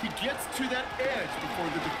leverage. He gets to that edge before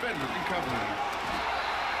the defender can cover him.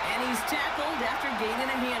 And he's tackled after gaining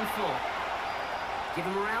a handful. Give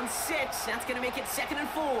him around 6. That's going to make it 2nd and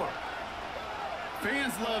 4.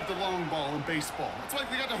 Fans love the long ball in baseball. It's like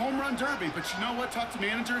they got the home run derby. But you know what? Talk to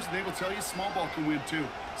managers, and they will tell you small ball can win too.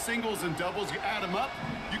 Singles and doubles, you add them up,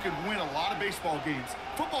 you can win a lot of baseball games.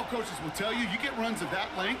 Football coaches will tell you, you get runs of that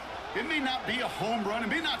length, it may not be a home run, it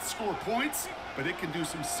may not score points, but it can do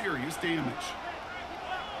some serious damage.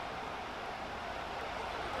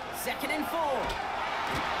 2nd and 4.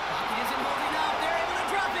 Pocket isn't holding up. They're able to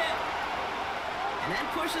drop it. And that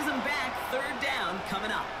pushes them back. 3rd down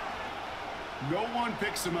coming up. No one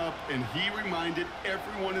picks him up, and he reminded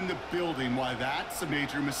everyone in the building why that's a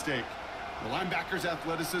major mistake. The linebacker's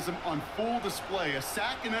athleticism on full display. A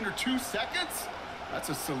sack in under 2 seconds? That's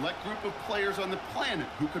a select group of players on the planet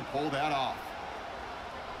who could pull that off.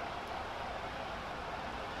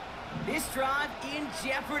 This drive in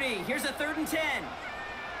jeopardy. Here's a 3rd and 10.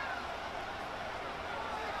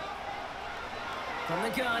 From the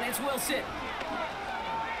gun, it's Wilson.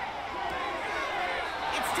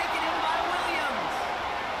 It's taken in by Williams.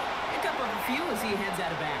 Pick up a few as he heads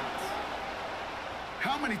out of bounds.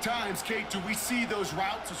 How many times, Kate, do we see those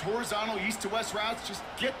routes, those horizontal east-to-west routes, just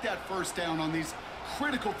get that first down on these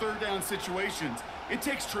critical 3rd down situations? It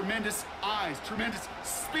takes tremendous eyes, tremendous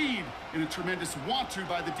speed, and a tremendous want-to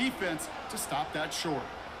by the defense to stop that short.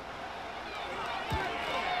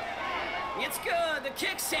 It's good. The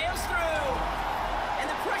kick sails through. And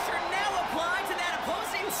the pressure now applied to that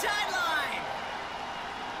opposing sideline.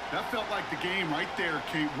 That felt like the game right there,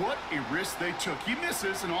 Kate. What a risk they took. He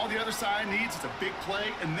misses, and all the other side needs is a big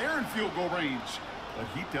play, and they're in field goal range. But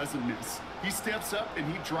he doesn't miss. He steps up,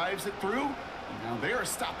 and he drives it through, and now they're a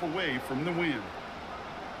stop away from the win.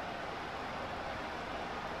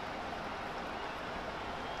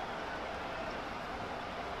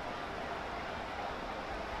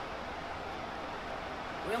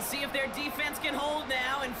 We'll see if their defense can hold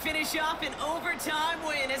now and finish off an overtime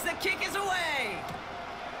win as the kick is away.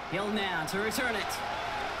 Hill now to return it.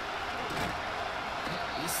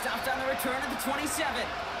 He stopped on the return at the 27.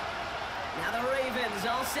 Now the Ravens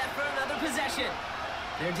all set for another possession.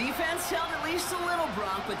 Their defense held at least a little,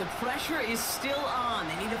 Brock, but the pressure is still on.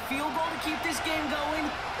 They need a field goal to keep this game going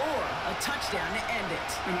or a touchdown to end it.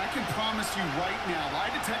 And I can promise you right now,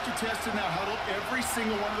 lie detector test in that huddle, every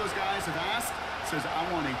single one of those guys have asked, says, I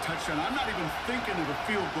want a touchdown. I'm not even thinking of a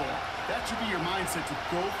field goal. That should be your mindset to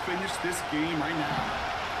go finish this game right now.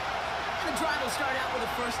 The drive will start out with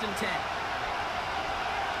a 1st and 10.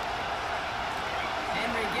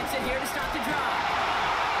 Henry gets it here to start the drive.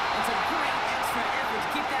 It's a great extra effort to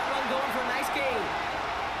keep that run going for a nice gain.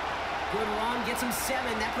 Good run, gets him 7.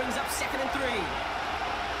 That brings up 2nd and 3.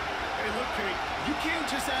 Hey, look, Kate, you can't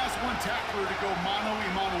just ask one tackler to go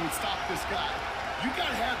mano-a-mano and stop this guy. You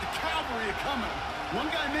got to have the cavalry coming. One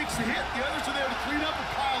guy makes a hit, the others are there to clean up and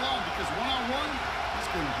pile on because one-on-one, he's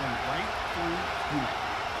going to run right through you.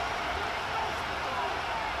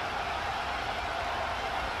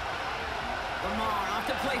 Lamar off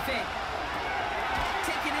the play fake.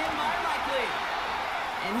 Taken in by Likely.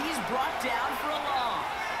 And he's brought down for a loss.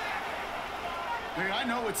 Hey, I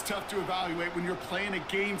know it's tough to evaluate when you're playing at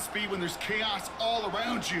game speed when there's chaos all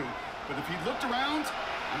around you. But if he looked around,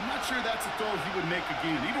 I'm not sure that's a throw he would make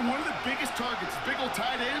again. Even one of the biggest targets, big old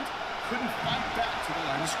tight end, couldn't fight back to the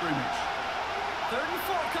line of scrimmage. 3rd and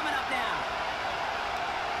 4 coming up now.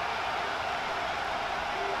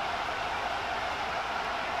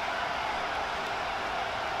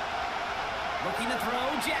 Looking to throw,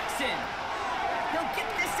 Jackson. He'll get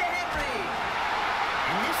this to Henry.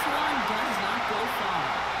 And this one does not go far.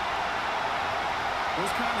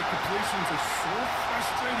 Those kind of completions are so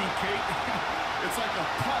frustrating, Kate. It's like a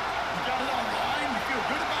putt. You got it on line, you feel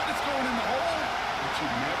good about it's going in the hole, but you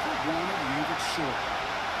never want to leave it short.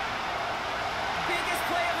 Biggest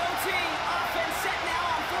play of OT. Offense set now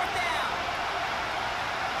on 4th down.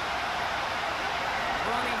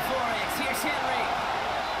 Here's Henry.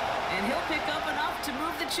 And he'll pick up enough to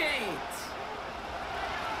move the chains.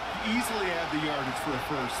 Easily had the yardage for a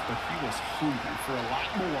first, but he was hungry for a lot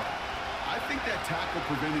more. I think that tackle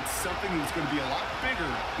prevented something that was going to be a lot bigger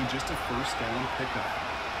than just a first down pickup.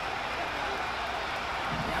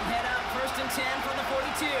 Now head up, 1st and 10 from the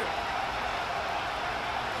 42.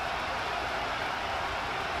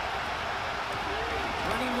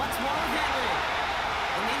 Running once more with Henry.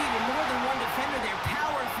 And they needed more than one defender. Their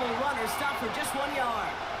powerful runner stopped for just 1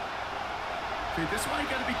 yard. Okay, this is why you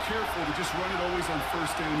got to be careful to just run it always on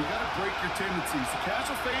first down. You got to break your tendencies. The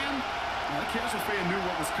casual fan knew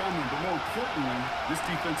what was coming, but more importantly, this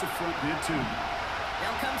defensive front did too.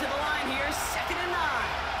 They'll come to the line here, 2nd and 9.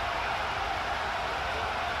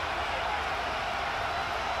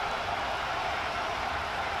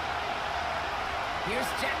 Here's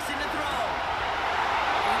Jackson to throw.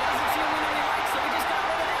 He doesn't see a winner he likes, so he just got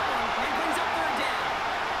rid of that one. And brings up 3rd down.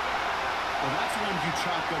 Well, that's when you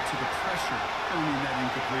chalk up to the pressure earning that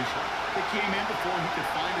incompletion. It came in before he could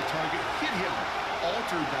find a target, hit him,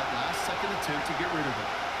 altered that last-second attempt to get rid of it.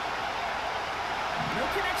 No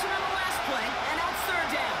connection on the last play, and now it's 3rd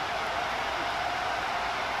down.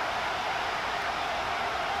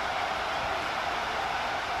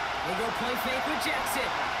 They go play fake with Jackson.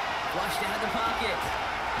 Flushed out of the pocket.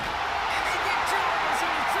 And they get to him as he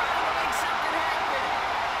was trying to make something happen.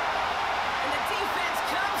 And the defense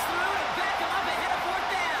comes through to back him up ahead of 4th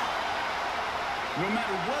down. No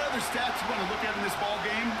matter what other stats you want to look at in this ball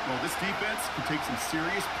game, well, this defense can take some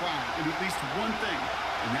serious pride in at least one thing,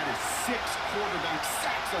 and that is 6 quarterback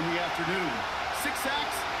sacks on the afternoon. 6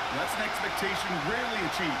 sacks, well, that's an expectation rarely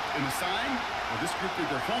achieved. And a sign, well, this group did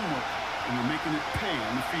their homework, and they're making it pay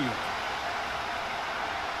on the field.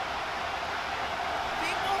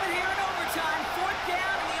 Big moment here in overtime. 4th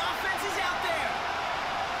down, and the offense is out there.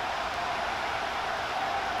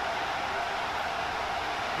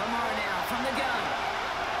 Lamar now from the gun.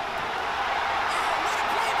 Oh, what a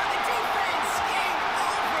play by the defense. Game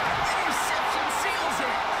over. Interception seals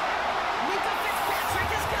it. Mika Fitzpatrick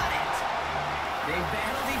has got it. They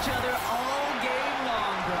battled each other all game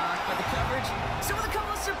long, Brock, but the coverage, so with a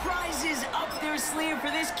couple of surprises up their sleeve for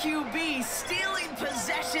this QB, stealing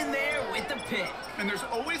possession there with the pick. And there's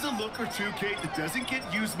always a look or two, Kate, that doesn't get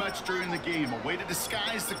used much during the game. A way to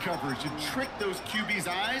disguise the coverage and trick those QB's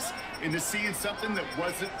eyes into seeing something that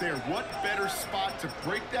wasn't there. What better spot to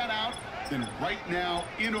break that out than right now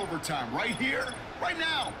in overtime? Right here, right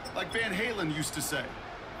now, like Van Halen used to say.